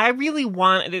I really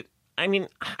wanted, I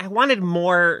wanted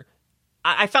more.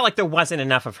 I felt like there wasn't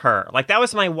enough of her. Like, that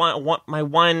was my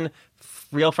one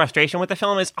real frustration with the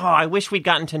film is, I wish we'd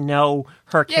gotten to know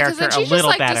her character a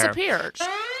little better. Disappeared.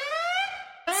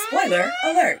 Spoiler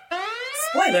alert.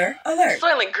 Spoiler alert.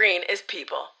 Soylent Green is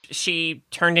people. She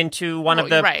turned into one of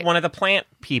the plant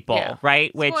people,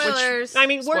 right? Spoilers.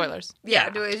 Spoilers.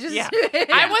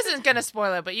 I wasn't gonna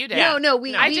spoil it, but you did. No,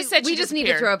 we just need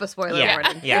to throw up a spoiler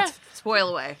warning. Spoil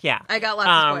away. Yeah. I got lots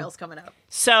of spoils coming up.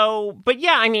 So, but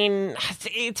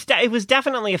it was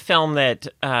definitely a film that,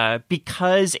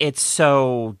 because it's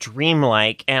so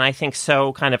dreamlike and I think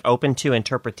so kind of open to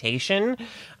interpretation,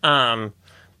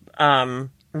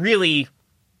 really,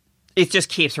 it just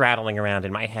keeps rattling around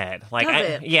in my head. Like,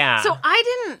 So I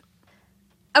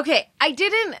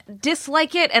didn't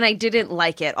dislike it and I didn't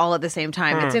like it all at the same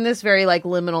time. It's in this very like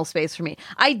liminal space for me.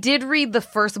 I did read the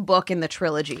first book in the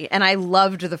trilogy and I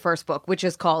loved the first book, which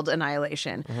is called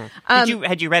Annihilation.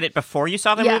 Had you read it before you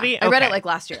saw the movie? I read it like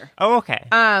last year. Oh, okay.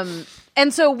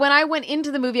 And so when I went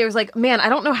into the movie, I was like, man, I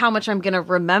don't know how much I'm going to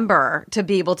remember to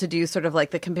be able to do sort of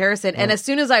like the comparison. And as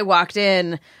soon as I walked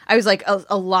in, I was like,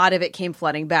 a lot of it came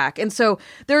flooding back. And so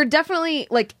there are definitely,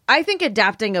 like, I think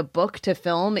adapting a book to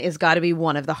film is got to be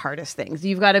one of the hardest things.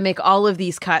 You've got to make all of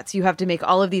these cuts. You have to make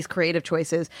all of these creative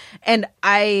choices. And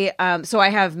I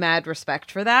have mad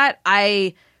respect for that.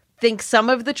 I think some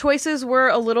of the choices were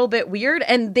a little bit weird,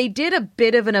 and they did a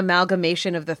bit of an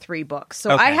amalgamation of the three books.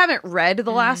 So I haven't read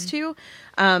the last two,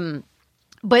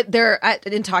 but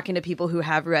in talking to people who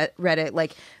have read it,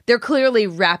 like, they're clearly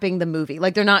wrapping the movie.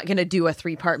 Like, they're not going to do a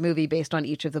 3-part movie based on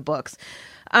each of the books.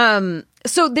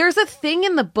 So there's a thing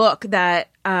in the book that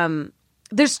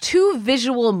there's 2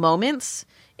 visual moments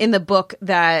in the book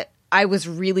that I was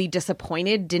really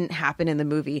disappointed didn't happen in the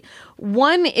movie.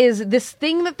 One is this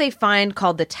thing that they find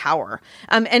called the Tower.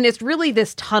 And it's really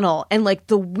this tunnel. And like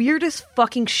the weirdest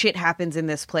fucking shit happens in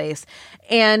this place.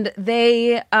 And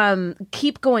they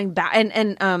keep going back.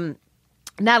 And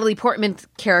Natalie Portman's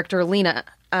character, Lena,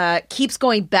 keeps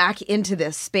going back into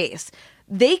this space.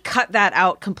 They cut that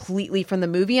out completely from the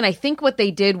movie, and I think what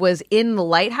they did was in the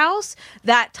lighthouse,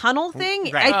 that tunnel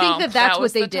thing, right. I think that's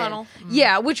what they did. Tunnel?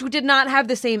 Yeah, which did not have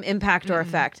the same impact or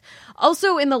effect.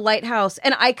 Also in the lighthouse,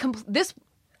 and I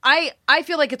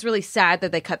feel like it's really sad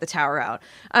that they cut the tower out.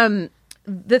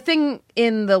 The thing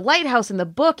in the lighthouse in the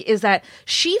book is that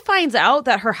she finds out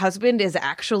that her husband is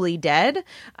actually dead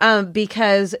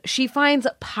because she finds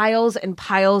piles and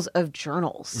piles of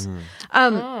journals.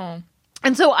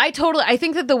 And so I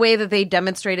think that the way that they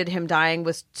demonstrated him dying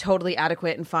was totally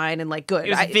adequate and fine and like good.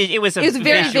 It was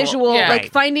very visual. Yeah.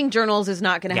 Like finding journals is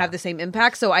not going to have the same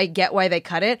impact. So I get why they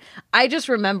cut it. I just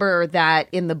remember that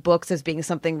in the books as being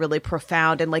something really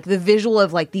profound, and like the visual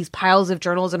of like these piles of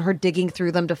journals and her digging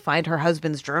through them to find her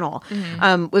husband's journal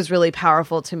was really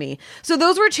powerful to me. So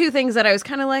those were 2 things that I was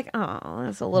kind of like, oh,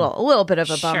 that's a little bit of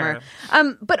a bummer.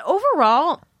 But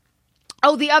overall.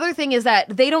 Oh, the other thing is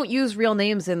that they don't use real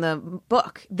names in the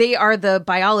book. They are the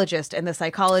biologist and the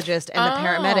psychologist and the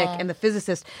paramedic and the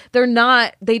physicist.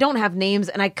 They don't have names,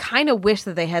 and I kind of wish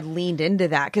that they had leaned into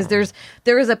that, because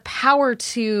there is a power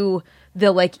to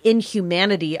the like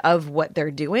inhumanity of what they're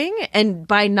doing, and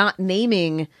by not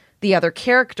naming the other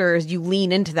characters, you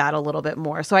lean into that a little bit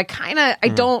more. So I feel like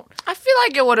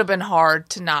it would have been hard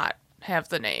to not have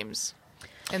the names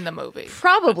in the movie.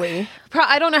 Probably.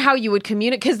 I don't know how you would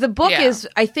communicate, because the book is,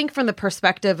 I think, from the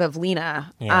perspective of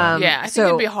Lena. I think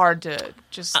it'd be hard to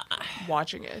just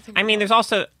watching it. I mean, there's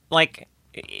also, like,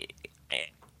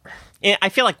 I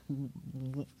feel like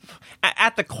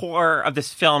at the core of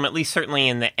this film, at least certainly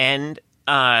in the end,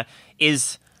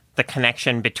 is the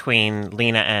connection between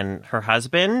Lena and her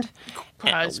husband.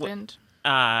 Husband?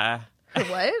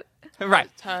 What? Right.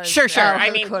 Tuz, Sure. yeah. I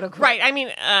mean, quote, unquote. right. I mean,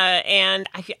 and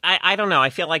I don't know. I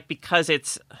feel like because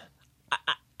it's,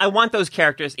 I want those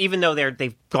characters, even though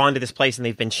they've gone to this place and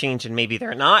they've been changed and maybe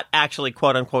they're not actually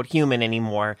quote unquote human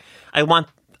anymore.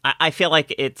 I feel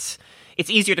like it's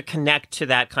easier to connect to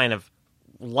that kind of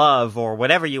love or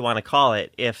whatever you want to call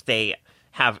it if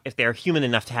they're human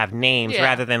enough to have names Yeah.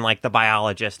 rather than like the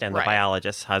biologist and the Right.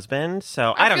 biologist's husband.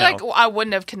 So I don't feel know. like I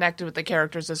wouldn't have connected with the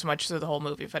characters as much through the whole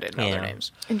movie if I didn't know their Yeah.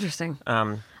 names. Interesting.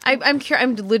 I'm curious.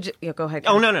 I'm legit. Yeah, go ahead.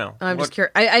 Oh, Karen. no. I'm just What-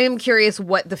 curious. I am curious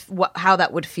how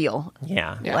that would feel.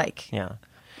 Yeah. Like, Yeah.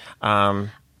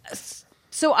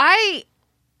 so I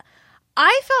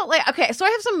felt like, okay, so I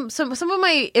have some of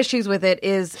my issues with it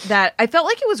is that I felt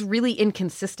like it was really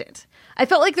inconsistent. I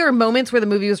felt like there were moments where the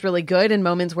movie was really good and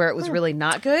moments where it was really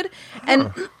not good.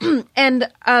 And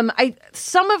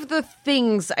some of the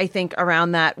things I think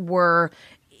around that were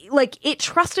like it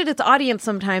trusted its audience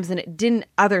sometimes and it didn't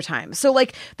other times. So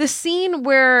like the scene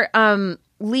where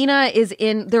Lena is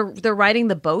they're riding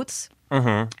the boats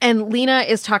and Lena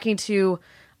is talking to,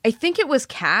 I think it was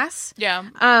Cass. Yeah.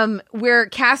 Where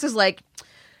Cass is like,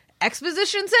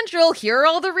 Exposition Central, here are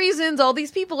all the reasons all these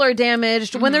people are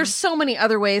damaged, when there's so many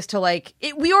other ways to like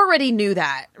it, we already knew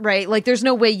that, right? Like there's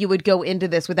no way you would go into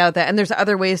this without that, and there's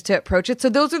other ways to approach it. So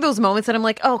those are those moments that I'm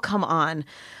like, oh, come on.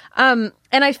 And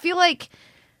I feel like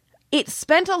it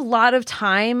spent a lot of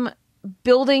time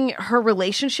building her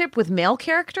relationship with male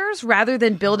characters rather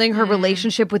than building her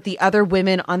relationship with the other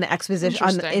women on the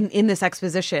exposition in this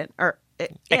exposition or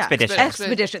Expedition.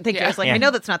 Expedition. Thank you. I was like, Yeah. I know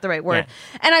that's not the right word.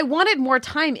 And I wanted more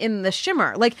time in the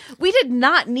Shimmer. Like, we did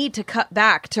not need to cut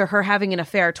back to her having an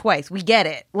affair twice. We get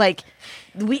it. Like,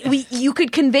 you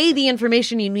could convey the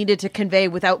information you needed to convey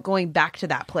without going back to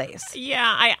that place.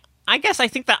 Yeah, I guess I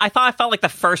think that I felt like the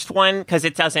first one, because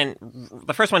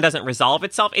the first one doesn't resolve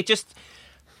itself.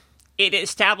 It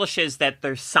establishes that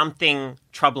there's something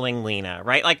troubling Lena,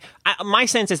 right? Like, my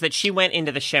sense is that she went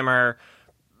into the Shimmer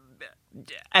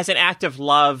as an act of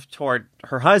love toward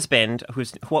her husband,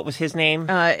 what was his name?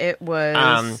 It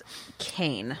was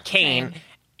Kane. Kane.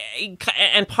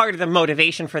 And part of the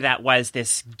motivation for that was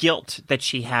this guilt that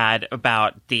she had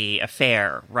about the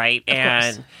affair, right?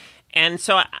 And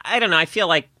so I don't know. I feel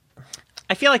like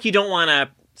you don't want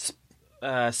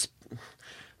to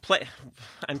play.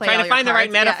 I'm Play trying all to your find the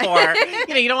right cards, yeah.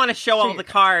 metaphor. You don't want to show all the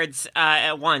cards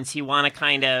at once. You want to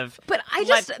kind of But I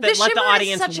just- let the the Shimmer is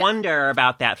audience such a- wonder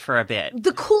about that for a bit.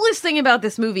 The coolest thing about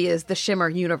this movie is the Shimmer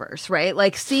universe, right?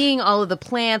 Like seeing all of the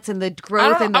plants and the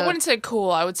growth and I wouldn't say cool.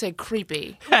 I would say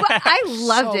creepy. But I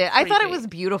loved So it. I thought it creepy. was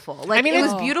beautiful. Like, I mean, it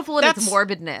was it's- beautiful in its that's-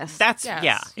 morbidness. That's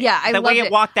Yes. Yeah, I the way loved it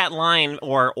it. walked that line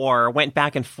or went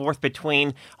back and forth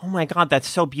between, oh my god, that's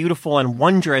so beautiful and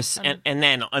wondrous, and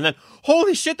then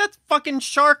holy shit, that fucking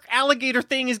shark alligator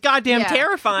thing is goddamn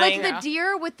terrifying. Like the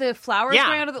deer with the flowers Yeah.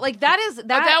 growing out of it. Like that is that.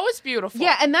 But that was beautiful.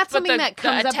 Yeah, and that's But something that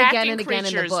comes up again and again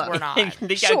in the attacking book. creatures were not.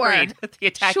 Agreed. The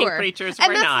attacking creatures and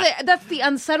were that's not. that's the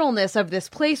unsettledness of this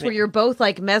place where you're both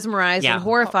like mesmerized Yeah. and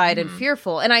horrified and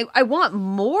fearful. And I want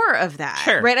more of that.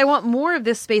 Sure. Right? I want more of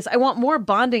this space. I want more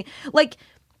bonding. Like,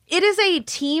 it is a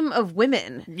team of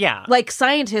women. Yeah. Like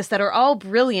scientists that are all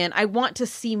brilliant. I want to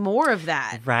see more of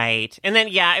that. Right. And then,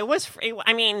 I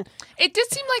mean, It did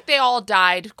seem like they all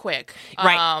died quick.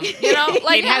 Right. You know,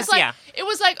 like It has- it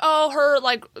was like, oh, her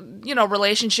like,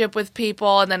 relationship with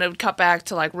people, and then it would cut back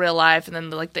to like real life, and then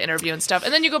like the interview and stuff,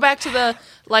 and then you go back to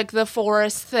the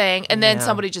forest thing, and then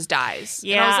somebody just dies.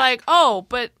 And I was Yeah. like, oh,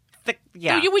 but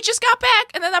yeah. we just got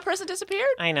back, and then that person disappeared.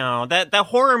 I know. The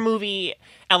horror movie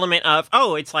element of,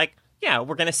 it's like, yeah,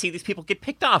 we're going to see these people get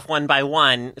picked off one by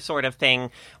one sort of thing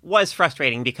was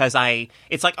frustrating because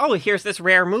it's like, oh, here's this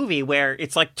rare movie where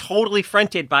it's like totally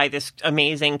fronted by this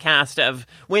amazing cast of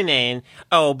women.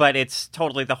 Oh, but it's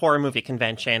totally the horror movie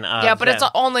convention of... Yeah, but it's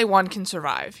only one can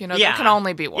survive. There can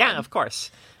only be one. Yeah, of course.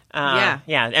 Yeah.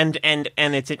 And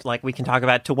it's like we can talk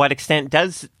about to what extent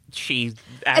does she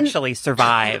actually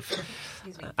survive.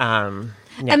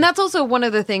 And that's also one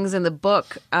of the things in the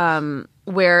book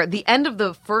where the end of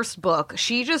the first book,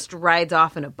 she just rides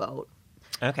off in a boat.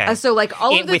 Okay. So like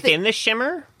all of the within the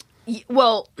Shimmer?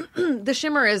 Well, the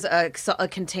Shimmer is a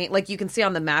contain, like you can see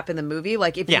on the map in the movie.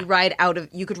 Like if you could ride out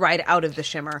of the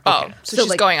Shimmer. Oh, so she's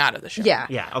like, going out of the show. Yeah.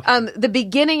 Yeah, okay. The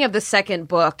beginning of the second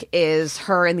book is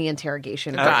her in the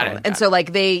interrogation room. Got it. And so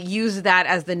like they use that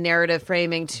as the narrative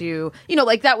framing to,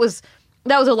 like that was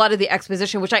a lot of the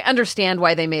exposition, which I understand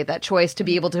why they made that choice to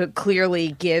be able to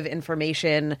clearly give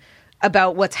information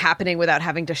about what's happening without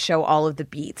having to show all of the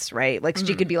beats, right? Like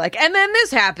she could be like, and then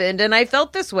this happened and I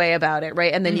felt this way about it,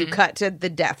 right? And then you cut to the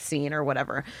death scene or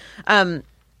whatever.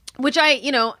 Which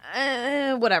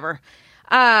I, whatever.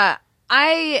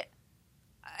 I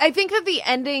think that the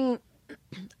ending,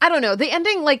 I don't know, the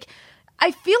ending, like, I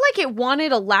feel like it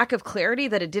wanted a lack of clarity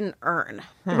that it didn't earn,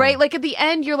 right? Like at the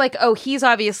end, you're like, oh, he's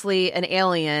obviously an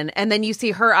alien. And then you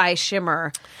see her eyes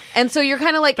shimmer. And so you're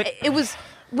kind of like, it was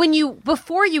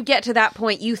before you get to that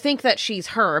point, you think that she's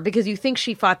her because you think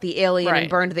she fought the alien and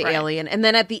burned the alien. And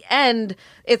then at the end,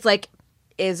 it's like,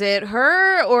 is it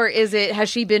her or has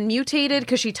she been mutated?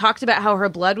 Because she talked about how her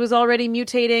blood was already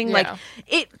mutating. Yeah.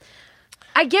 Like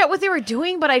I get what they were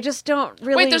doing, but I just don't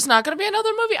really. Wait, there's not going to be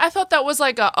another movie? I thought that was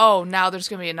like now there's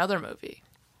going to be another movie.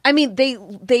 I mean,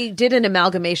 they did an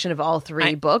amalgamation of all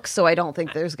three books, so I don't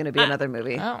think there's going to be another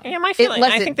movie. Oh. Yeah, my feeling.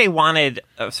 I think they wanted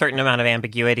a certain amount of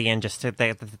ambiguity and just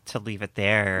to leave it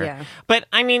there. Yeah. But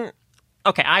I mean,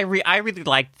 okay, I really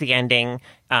liked the ending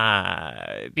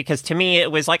because to me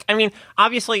it was like, I mean,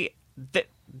 obviously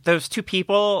those two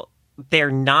people,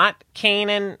 they're not Kane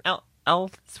and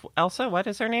Elsa, what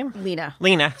is her name?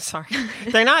 Lena, sorry.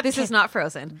 They're not. This is not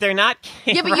Frozen. They're not.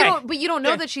 Yeah, but right. you don't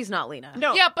know that she's not Lena.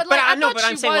 No. Yeah, but like,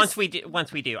 I'm saying once we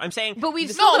do. I'm saying. But we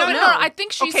still don't know. I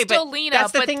think she's still Lena,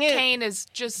 but Kane is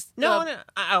just okay.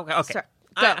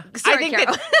 Sorry,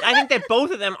 Carol. I think that both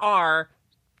of them are,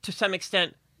 to some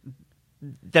extent,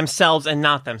 themselves and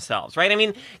not themselves, right? I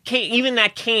mean, even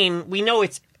that Kane, we know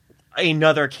it's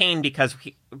another Kane because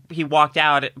he walked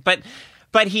out,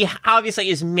 but he obviously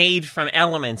is made from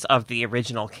elements of the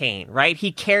original Kane, right?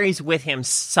 He carries with him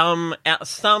some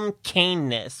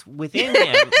Kane-ness within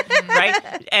him,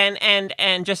 right?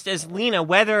 And just as Lena,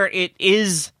 whether it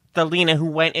is the Lena who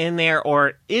went in there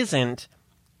or isn't,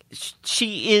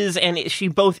 she is, and she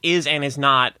both is and is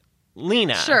not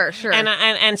Lena. Sure.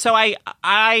 And so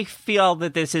I feel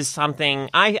that this is something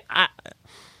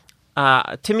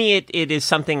to me, it is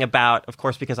something about, of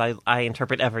course, because I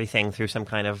interpret everything through some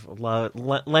kind of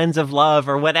lens of love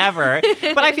or whatever.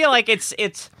 But I feel like it's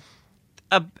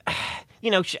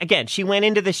again, she went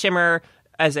into the Shimmer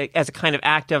as a kind of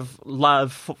act of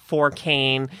love for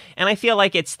Kane, and I feel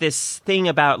like it's this thing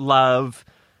about love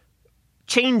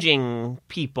changing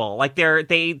people. Like they're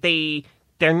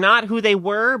not who they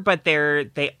were, but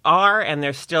they are, and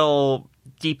they're still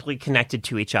deeply connected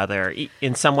to each other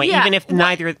in some way, even if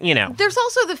neither, There's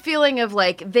also the feeling of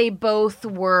like they both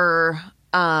were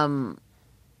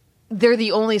they're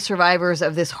the only survivors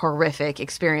of this horrific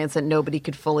experience that nobody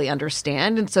could fully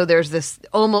understand. And so there's this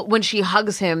almost, when she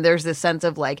hugs him, there's this sense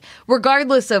of like,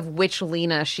 regardless of which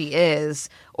Lena she is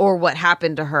or what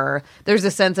happened to her, there's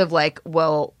a sense of like,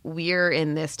 well, we're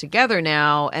in this together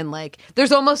now. And like,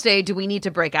 there's almost do we need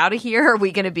to break out of here? Are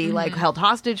we going to be like held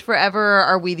hostage forever?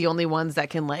 Are we the only ones that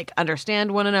can like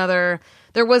understand one another?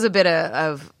 There was a bit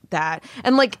of that.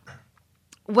 And like,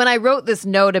 when I wrote this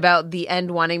note about the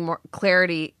end wanting more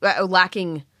clarity,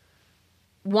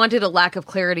 wanted a lack of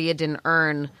clarity it didn't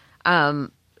earn,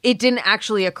 it didn't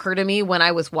actually occur to me when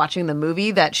I was watching the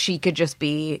movie that she could just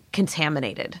be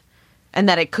contaminated and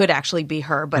that it could actually be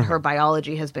her, but her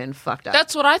biology has been fucked up.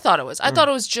 That's what I thought it was. I thought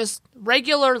it was just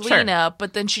regular Lena,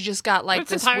 but then she just got like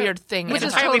this weird thing. Which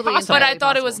is entirely totally possible. But I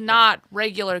thought it was not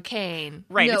regular Kane.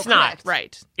 Right, No, it's not. correct.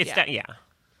 Right. It's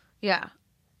Yeah.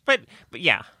 But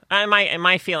yeah,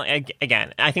 my feeling,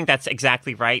 again, I think that's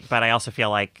exactly right, but I also feel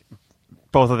like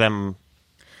both of them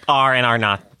are and are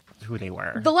not who they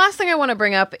were. The last thing I want to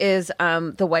bring up is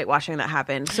the whitewashing that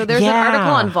happened. So there's an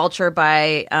article on Vulture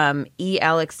by E.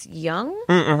 Alex Young.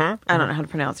 I don't know how to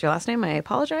pronounce your last name. I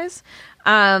apologize.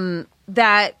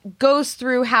 That goes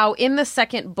through how in the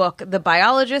second book, the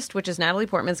biologist, which is Natalie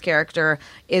Portman's character,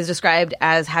 is described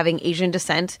as having Asian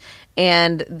descent,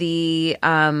 and the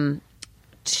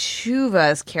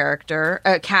Tuva's character,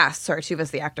 Tuva's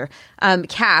the actor,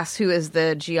 Cass, who is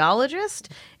the geologist,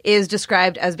 is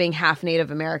described as being half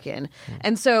Native American.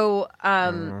 And so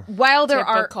while there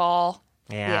Typical.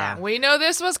 Yeah. We know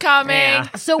this was coming.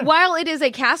 Yeah. So while it is a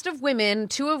cast of women,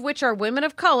 two of which are women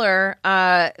of color,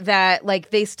 that like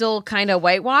they still kind of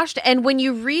whitewashed. And when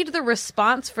you read the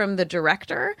response from the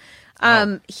director,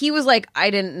 he was like, I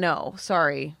didn't know.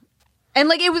 Sorry. And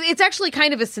like it's actually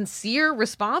kind of a sincere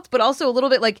response, but also a little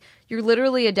bit like you're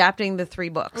literally adapting the 3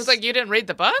 books. It was like, you didn't read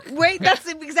the book? Wait, that's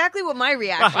exactly what my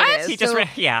reaction is. He just read,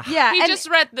 Yeah. He just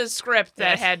read the script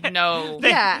that had no...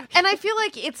 Yeah, and I feel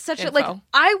like it's such info. like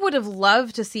I would have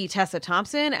loved to see Tessa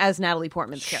Thompson as Natalie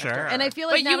Portman's character. Sure. And I feel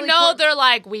like But you know they're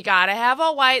like, we gotta have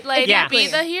a white lady Exactly. be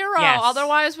the hero, Yes.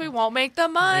 otherwise we won't make the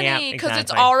money. Because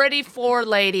it's exactly. already 4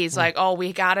 ladies. Like, oh,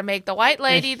 we gotta make the white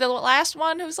lady the last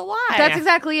one who's alive. That's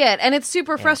exactly it. And it's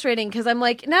super frustrating because I'm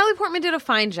like, Natalie Portman did a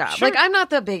fine job. Sure. Like, I'm not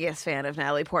the biggest fan of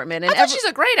Natalie Portman. And I thought she's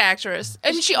a great actress.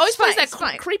 And she always plays that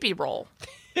fine. creepy role.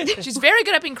 She's very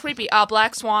good at being creepy.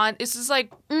 Black Swan. This is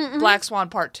like Black Swan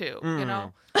Part 2, you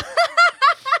know?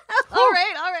 All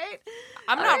right.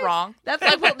 I'm not wrong. That's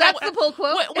the pull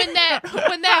quote.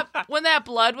 When that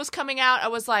blood was coming out, I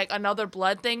was like, another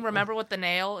blood thing. Remember with the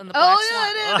nail in the Black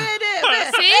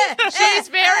Swan? See? She's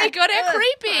very good at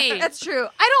creepy. That's true.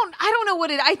 I don't know what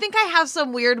it. I think I have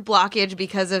some weird blockage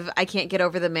because of I can't get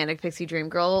over the manic pixie dream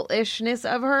girl-ishness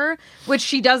of her, which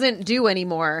she doesn't do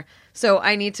anymore. So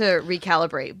I need to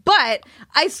recalibrate. But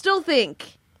I still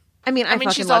think. I mean,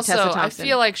 she's love also. Tessa I Thompson.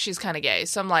 feel like she's kind of gay.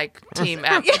 So I'm like team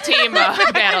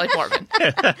Natalie Portman.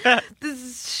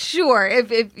 Sure,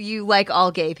 if you like all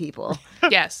gay people,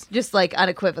 Yes. just like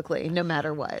unequivocally, no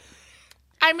matter what.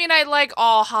 I mean, I like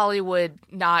all Hollywood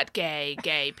not gay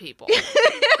people. You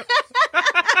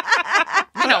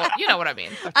know what I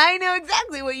mean. I know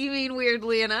exactly what you mean.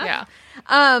 Weirdly enough,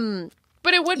 Yeah.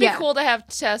 But it would be Yeah. cool to have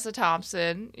Tessa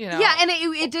Thompson, you know. Yeah, and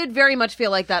it did very much feel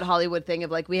like that Hollywood thing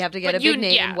of like we have to get But a big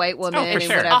name white woman for and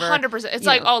sure. whatever. 100%. It's you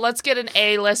like, know. let's get an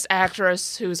A-list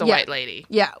actress who's a Yeah. white lady.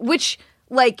 Yeah, which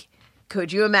like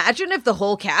could you imagine if the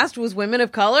whole cast was women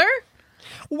of color?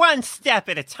 One step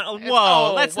at a time.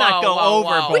 Whoa, let's not go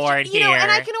overboard You here. know, and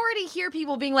I can already hear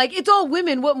people being like, "It's all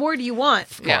women. What more do you want?"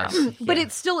 Yeah. But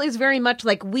it still is very much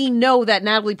like we know that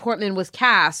Natalie Portman was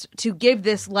cast to give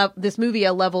this movie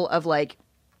a level of like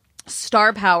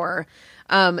star power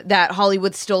that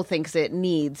Hollywood still thinks it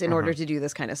needs in order to do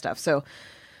this kind of stuff. So,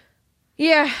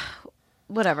 yeah,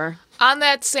 whatever. On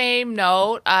that same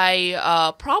note,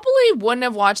 I probably wouldn't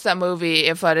have watched that movie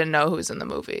if I didn't know who's in the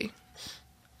movie.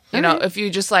 You know, if you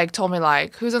just like told me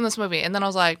like who's in this movie, and then I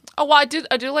was like, oh, well, I do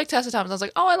like Tessa Thompson. I was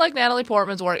like, oh, I like Natalie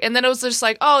Portman's work, and then it was just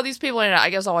like, oh, these people are in it. I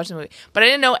guess I'll watch the movie. But I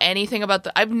didn't know anything about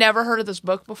I've never heard of this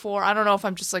book before. I don't know if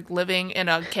I'm just like living in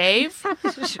a cave.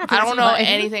 I don't know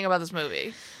anything about this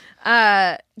movie.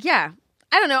 Yeah, I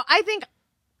don't know. I think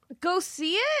go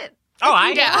see it. Oh,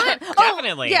 I Yeah.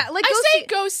 definitely. Yeah, like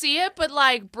Go see it, but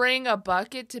like bring a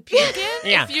bucket to puke in.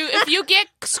 Yeah. If you get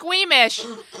squeamish,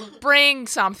 bring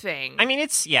something. I mean,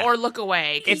 it's or look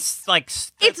away. It's like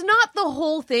It's not the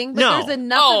whole thing, but No. there's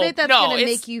enough of it that's going to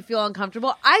it's- make you feel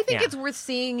uncomfortable. I think Yeah. it's worth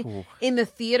seeing in the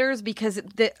theaters because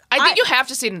I think you have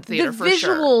to see it in the theater the for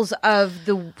sure. visuals of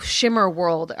the Shimmer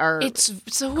world are. It's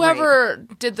so whoever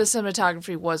did the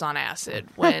cinematography was on acid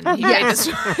when he made this.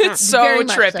 It's so Very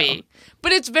much trippy, so.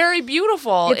 but it's very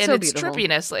beautiful It's in so its beautiful.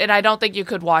 trippiness, and I don't think you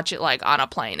could watch it like on a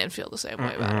plane and feel the same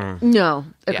way about it. No,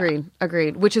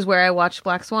 agreed. Which is where I watched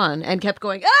Black Swan and kept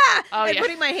going and yeah.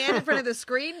 putting my hand in front of the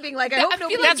screen, being like, I hope I feel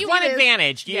nobody like that's sees one this.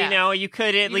 advantage. Yeah. You know, you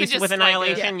could at You least could with just, like,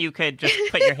 Annihilation, you could just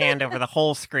put your hand over the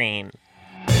whole screen.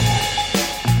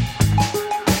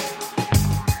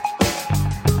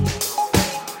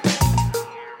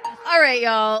 All right,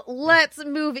 y'all. Let's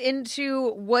move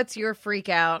into what's your freak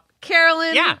out,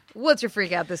 Carolyn. Yeah. What's your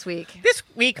freak out this week? This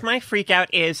week, my freak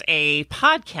out is a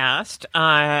podcast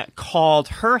called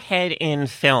Her Head in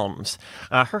Films.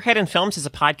 Her Head in Films is a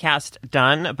podcast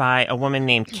done by a woman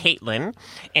named Caitlin,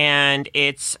 and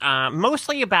it's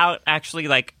mostly about actually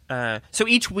like. So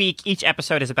each week, each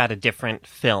episode is about a different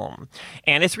film,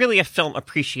 and it's really a film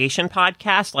appreciation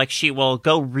podcast. Like she will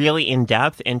go really in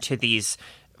depth into these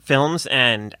films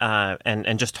and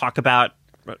just talk about,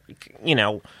 you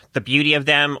know, the beauty of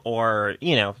them, or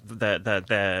you know,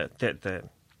 the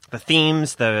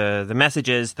themes, the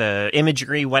messages, the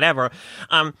imagery, whatever,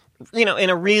 you know, in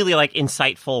a really like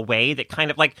insightful way that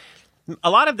kind of like.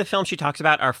 A lot of the films she talks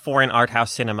about are foreign art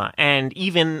house cinema, and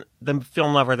even the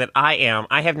film lover that I am,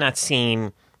 I have not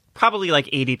seen probably like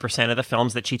 80% of the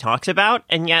films that she talks about,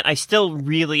 and yet I still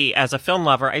really, as a film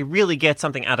lover, I really get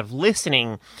something out of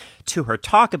listening to her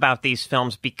talk about these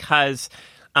films because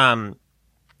I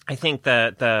think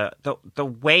the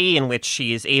way in which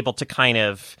she is able to kind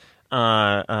of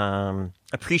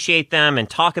appreciate them and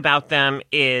talk about them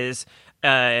is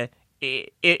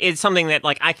it's something that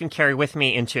like I can carry with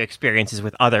me into experiences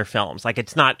with other films. Like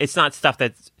it's not stuff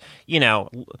that's, you know,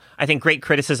 I think great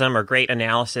criticism or great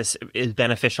analysis is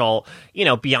beneficial, you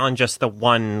know, beyond just the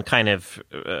one kind of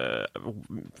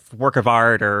work of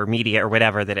art or media or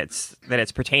whatever that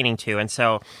it's pertaining to. And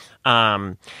so,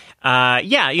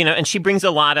 yeah, you know, and she brings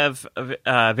a lot of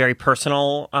very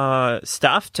personal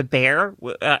stuff to bear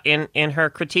in her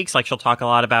critiques. Like she'll talk a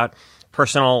lot about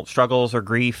personal struggles or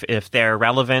grief if they're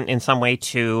relevant in some way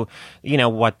to, you know,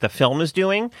 what the film is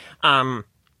doing.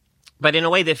 But in a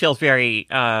way that feels very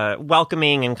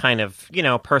welcoming and kind of, you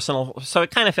know, personal. So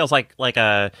it kind of feels like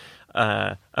a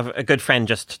good friend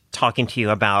just talking to you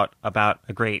about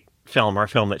a great film or a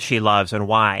film that she loves and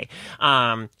why.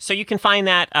 So you can find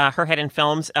that, Her Head in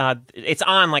Films. It's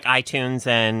on like iTunes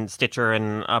and Stitcher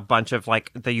and a bunch of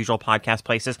like the usual podcast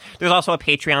places. There's also a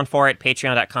Patreon for it,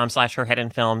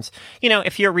 patreon.com/herheadinfilms. You know,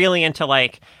 if you're really into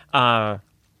like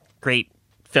great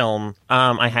film,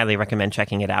 I highly recommend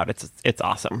checking it out. It's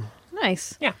awesome.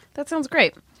 Nice. Yeah. That sounds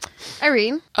great.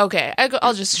 Irene? Okay,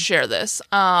 I'll just share this.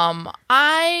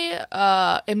 I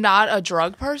am not a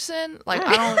drug person. Like,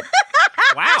 I don't.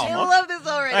 Wow. I love this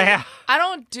already. Yeah. I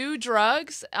don't do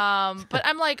drugs, but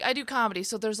I'm like, I do comedy,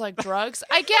 so there's like drugs.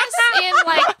 I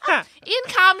guess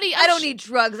in comedy, I don't need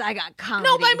drugs. I got comedy.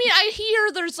 No, but I mean, I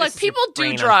hear there's like This is your people do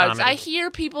brain on drugs. comedy. I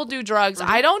hear people do drugs.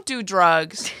 I don't do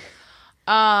drugs.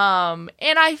 And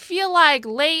I feel like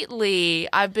lately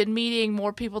I've been meeting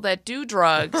more people that do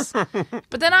drugs,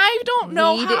 but then I don't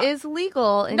know Weed how. is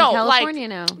legal in No, California like,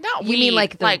 now. Not you weed, mean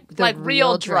like the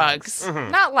real drugs,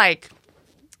 not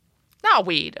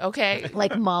weed. Okay,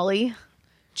 like Molly?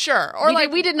 sure, or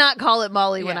we did not call it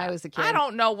Molly when yeah. I was a kid. I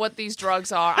don't know what these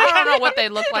drugs are. I don't know what they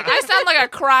look like. I sound like a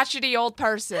crotchety old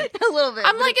person. A little bit.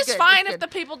 I'm but like, it's good, fine it's if the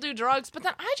good. people do drugs, but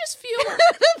then I just feel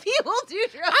the people do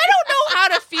drugs. I don't know how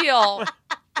to feel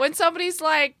when somebody's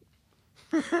like,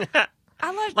 I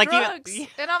like drugs,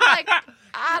 and I'm like,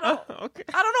 I don't know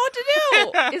what to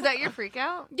do. Is that your freak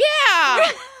out? Yeah,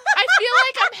 I feel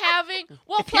like I'm having Peer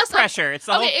plus like, pressure. It's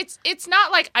the whole- it's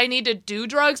not like I need to do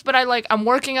drugs, but I'm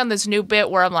working on this new bit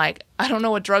where I'm like, I don't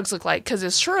know what drugs look like because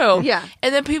it's true. Yeah.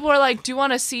 And then people are like, "Do you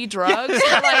want to see drugs?" And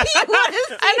I'm like,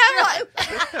 and I'm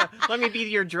like, Let me be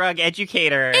your drug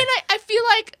educator. and I feel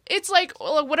like it's like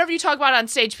whatever you talk about on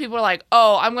stage, people are like,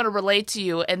 "Oh, I'm going to relate to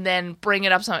you," and then bring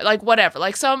it up something like whatever.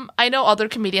 Like I know other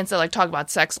comedians that like talk about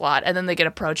sex a lot, and then they get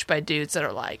approached by dudes that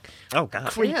are like Oh God.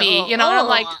 creepy, Ew. you know. And I'm Ugh.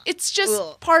 like, it's just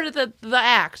Ugh. part of the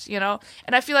act, you know.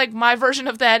 And I feel like my version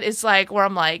of that is like where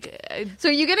I'm like, So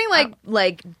are you getting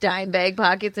like dime bag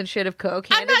pockets and shit of coke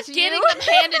I'm handed not to getting you? them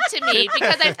handed to me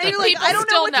because I And think you're like, people I don't know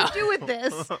still what know. to do with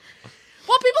this.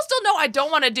 Well, people still know I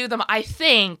don't want to do them, I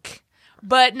think.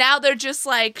 But now they're just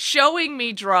like showing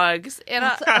me drugs, and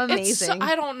That's amazing.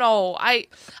 I don't know. I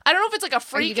don't know if it's like a you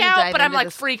freak gonna out, dive but I'm into like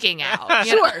this? freaking out.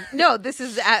 you know? Sure. No, this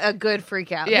is a good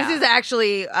freak out. Yeah. This is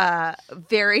actually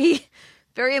very,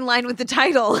 very in line with the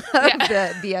title of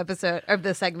the episode of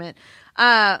the segment.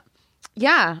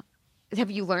 Yeah.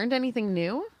 Have you learned anything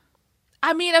new?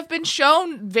 I mean, I've been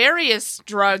shown various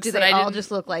drugs Do that they I all didn't.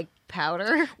 just look like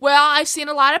powder? Well, I've seen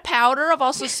a lot of powder. I've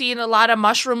also seen a lot of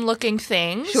mushroom-looking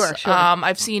things. Sure.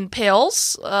 I've seen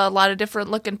pills, a lot of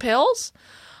different looking pills.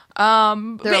 There are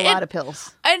a lot of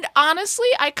pills. And honestly,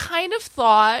 I kind of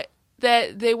thought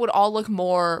that they would all look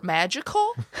more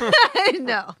magical.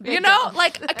 No. they You know, don't.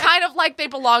 like kind of like they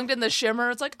belonged in the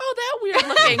shimmer. It's like, oh, that weird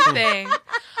looking thing.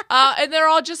 And they're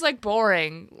all just like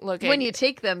boring looking. When you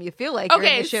take them, you feel like you're in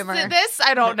okay, the shimmer. so this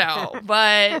I don't know,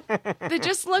 but they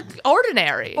just look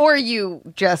ordinary. Or you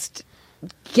just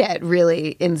get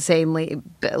really insanely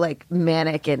like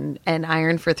manic and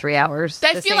iron for 3 hours.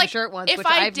 I the feel same like shirt once, if which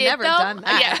I I've did never them- done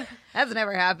that. yeah. That's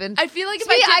never happened. I feel like if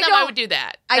See, I did them, I don't- would do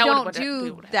that. I That don't would-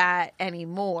 do would- that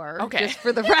anymore. Okay. Just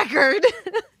for the record.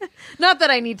 Not that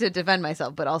I need to defend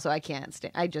myself, but also I can't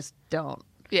stand. I just don't.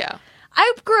 Yeah.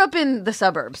 I grew up in the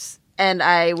suburbs, and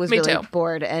I was Me really too.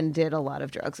 bored and did a lot of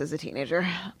drugs as a teenager.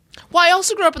 Well, I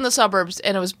also grew up in the suburbs,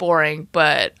 and it was boring,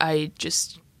 but I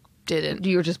just didn't.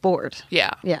 You were just bored.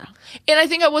 Yeah. Yeah. And I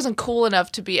think I wasn't cool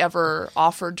enough to be ever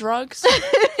offered drugs.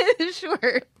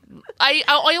 Sure. I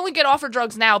only get offered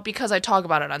drugs now because I talk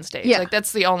about it on stage. Yeah. Like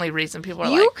that's the only reason people are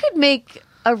You like, could make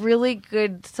a really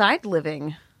good side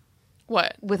living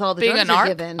 "What with all the being drugs a narc?"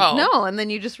 you're given. Oh. No, and then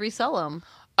you just resell them.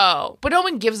 Oh, but no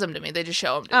one gives them to me. They just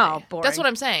show them to me. Oh, boring. That's what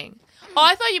I'm saying. Oh,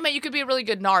 I thought you meant you could be a really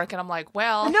good narc, and I'm like,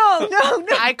 well, No.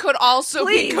 I could also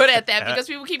Please. be good at that because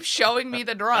people keep showing me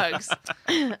the drugs.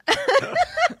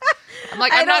 I'm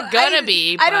like, I'm don't- not gonna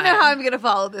be. I don't know but- how I'm gonna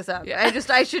follow this up. Yeah.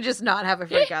 I should just not have a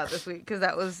freak out this week because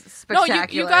that was No,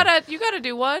 spectacular. you gotta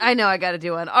do one. I know I gotta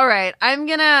do one. All right, I'm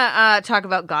gonna talk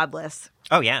about Godless.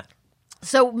 Oh yeah.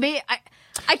 So I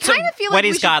So kind of feel like what we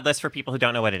is should- Godless for people who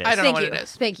don't know what it is? I don't know Thank what you. it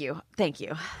is. Thank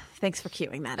you. Thanks for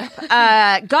queuing that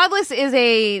up. Godless is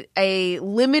a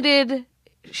limited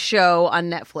show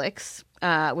on Netflix,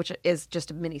 which is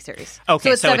just a miniseries. Okay,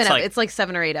 so it's so seven. it's like- it's like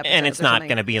 7 or 8 episodes, And it's or not something.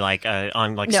 going to be like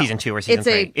on like No. season 2 or season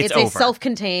 3. It's over. a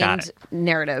self-contained Got it.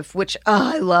 narrative, which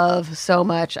I love so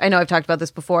much. I know I've talked about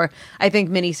this before. I think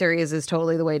miniseries is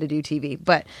totally the way to do TV.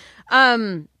 But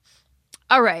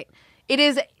all right,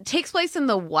 takes place in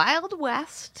the Wild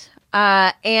West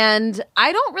And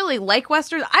I don't really like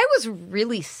Westerns. I was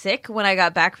really sick when I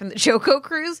got back from the Joko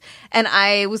cruise, and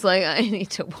I was like, I need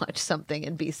to watch something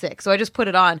and be sick. So I just put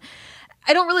it on.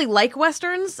 I don't really like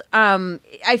Westerns.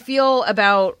 I feel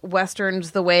about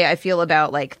Westerns the way I feel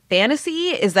about like fantasy,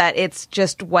 is that it's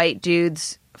just white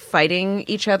dudes fighting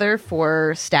each other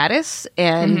for status,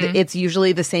 and it's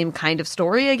usually the same kind of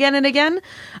story again and again.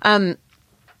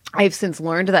 I've since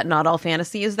learned that not all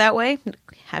fantasy is that way.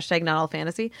 Hashtag not all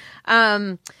fantasy.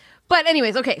 But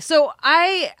anyways, okay. So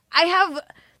I have,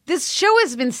 this show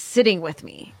has been sitting with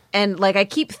me, and like I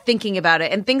keep thinking about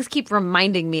it and things keep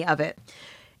reminding me of it.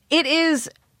 It is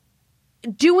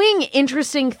doing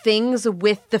interesting things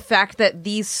with the fact that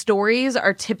these stories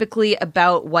are typically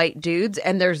about white dudes,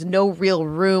 and there's no real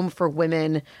room for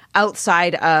women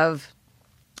outside of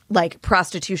like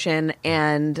prostitution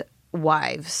and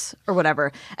wives or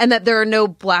whatever, and that there are no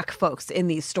black folks in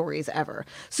these stories ever.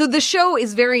 So the show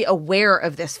is very aware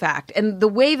of this fact, and the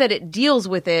way that it deals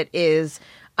with it is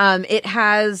it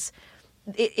has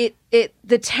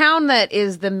the town that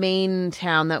is the main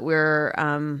town that we're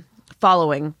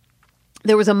following.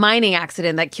 There was a mining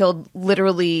accident that killed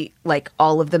literally like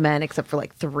all of the men except for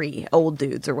like 3 old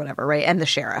dudes or whatever, right? And the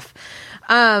sheriff.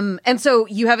 And so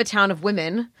you have a town of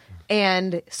women.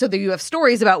 And so there you have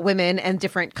stories about women and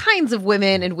different kinds of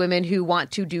women and women who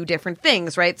want to do different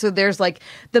things, right? So there's like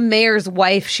the mayor's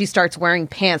wife. She starts wearing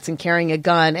pants and carrying a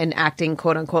gun and acting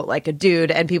quote unquote like a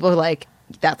dude. And people are like,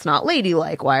 that's not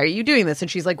ladylike. Why are you doing this?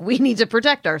 And she's like, we need to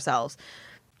protect ourselves.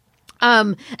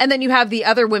 And then you have the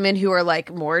other women who are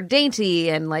like more dainty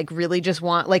and like really just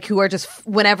want, like, who are just,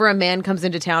 whenever a man comes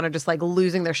into town, are just like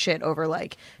losing their shit over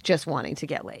like just wanting to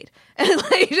get laid and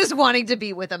like just wanting to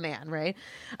be with a man, right?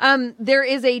 There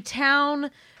is a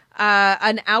town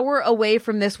an hour away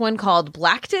from this one called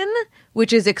Blackton,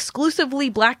 which is exclusively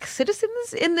black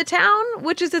citizens in the town,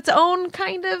 which is its own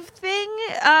kind of thing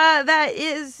that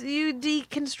is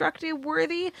deconstructive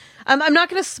worthy. I'm not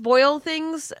going to spoil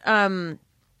things,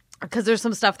 because there's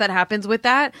some stuff that happens with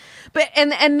that. But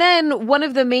and then one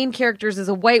of the main characters is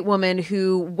a white woman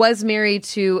who was married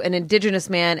to an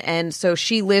indigenous man, and so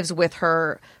she lives with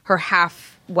her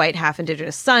half white, half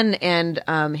indigenous son and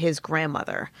his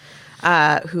grandmother,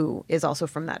 who is also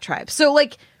from that tribe. So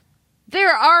like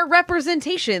there are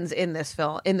representations in this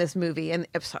movie, and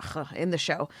in the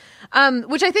show,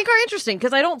 which I think are interesting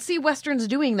because I don't see Westerns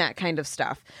doing that kind of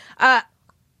stuff.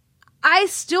 I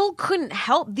still couldn't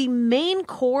help. The main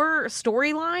core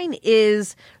storyline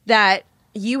is that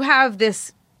you have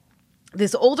this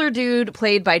older dude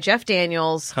played by Jeff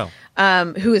Daniels,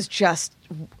 who is just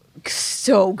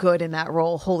so good in that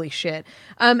role. Holy shit.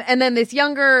 And then this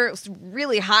younger,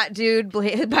 really hot dude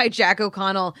played by Jack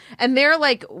O'Connell. And they're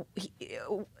like...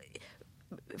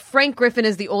 Frank Griffin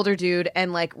is the older dude,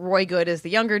 and like Roy Good is the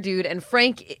younger dude, and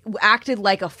Frank acted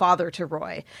like a father to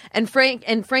Roy. And Frank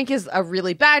is a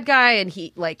really bad guy, and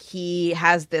he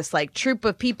has this like troop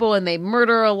of people, and they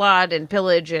murder a lot and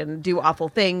pillage and do awful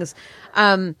things.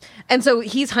 And so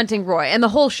he's hunting Roy, and the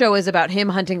whole show is about him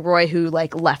hunting Roy, who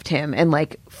like left him and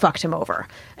like fucked him over,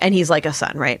 and he's like a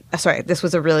son, right? Sorry, this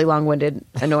was a really long-winded,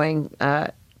 annoying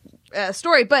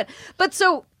story, but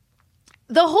so.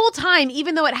 The whole time,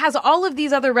 even though it has all of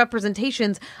these other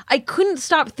representations, I couldn't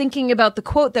stop thinking about the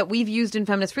quote that we've used in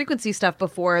Feminist Frequency stuff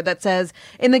before that says,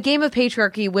 in the game of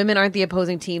patriarchy, women aren't the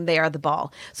opposing team, they are the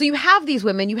ball. So you have these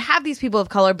women, you have these people of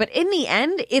color, but in the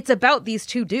end, it's about these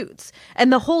 2 dudes.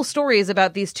 And the whole story is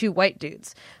about these 2 white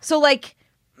dudes. So like,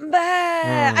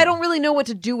 I don't really know what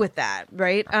to do with that,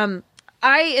 right?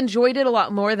 I enjoyed it a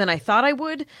lot more than I thought I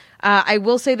would. I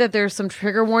will say that there's some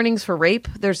trigger warnings for rape.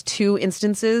 There's 2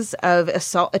 instances of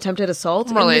attempted assault.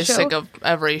 I'm really sick of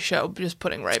every show just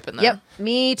putting rape in there. Yep,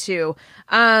 me too.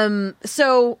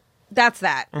 So that's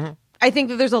that. Mm-hmm. I think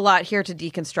that there's a lot here to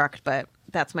deconstruct, but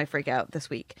that's my freak out this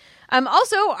week.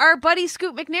 Also, our buddy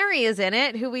Scoot McNairy is in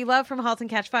it, who we love from *Halt and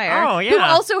Catch Fire*. Oh, yeah. Who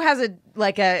also has an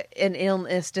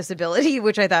illness disability,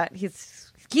 which I thought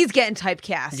he's getting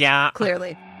typecast. Yeah,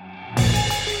 clearly.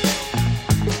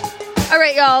 All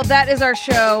right, y'all, that is our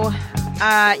show.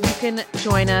 You can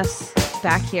join us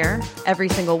back here every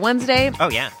single Wednesday. Oh,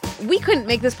 yeah. We couldn't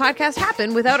make this podcast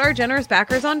happen without our generous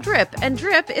backers on Drip. And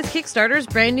Drip is Kickstarter's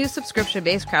brand new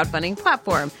subscription-based crowdfunding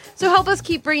platform. So help us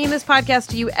keep bringing this podcast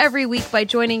to you every week by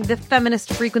joining the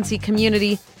Feminist Frequency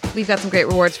community. We've got some great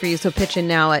rewards for you, so pitch in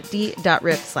now at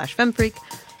d.rip/femfreak.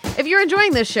 If you're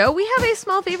enjoying this show, we have a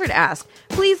small favor to ask.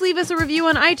 Please leave us a review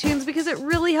on iTunes because it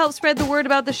really helps spread the word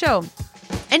about the show.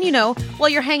 And while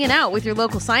you're hanging out with your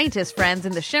local scientist friends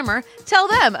in the Shimmer, tell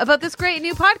them about this great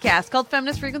new podcast called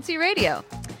Feminist Frequency Radio.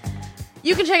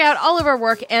 You can check out all of our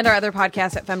work and our other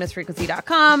podcasts at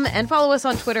feministfrequency.com and follow us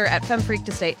on Twitter at FemFreak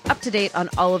to stay up to date on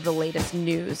all of the latest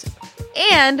news.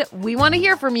 And we want to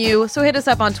hear from you, so hit us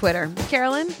up on Twitter.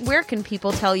 Carolyn, where can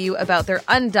people tell you about their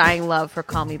undying love for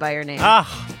Call Me By Your Name?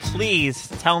 Oh, please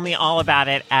tell me all about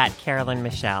it at Carolyn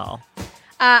Michelle.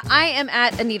 I am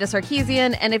at Anita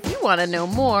Sarkeesian, and if you want to know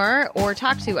more or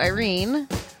talk to Irene...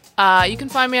 you can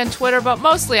find me on Twitter, but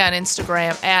mostly on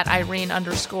Instagram at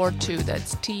Irene_2.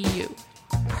 That's TU.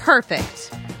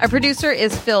 Perfect. Our producer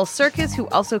is Phil Serkis, who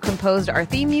also composed our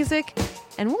theme music,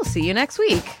 and we'll see you next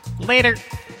week. Later.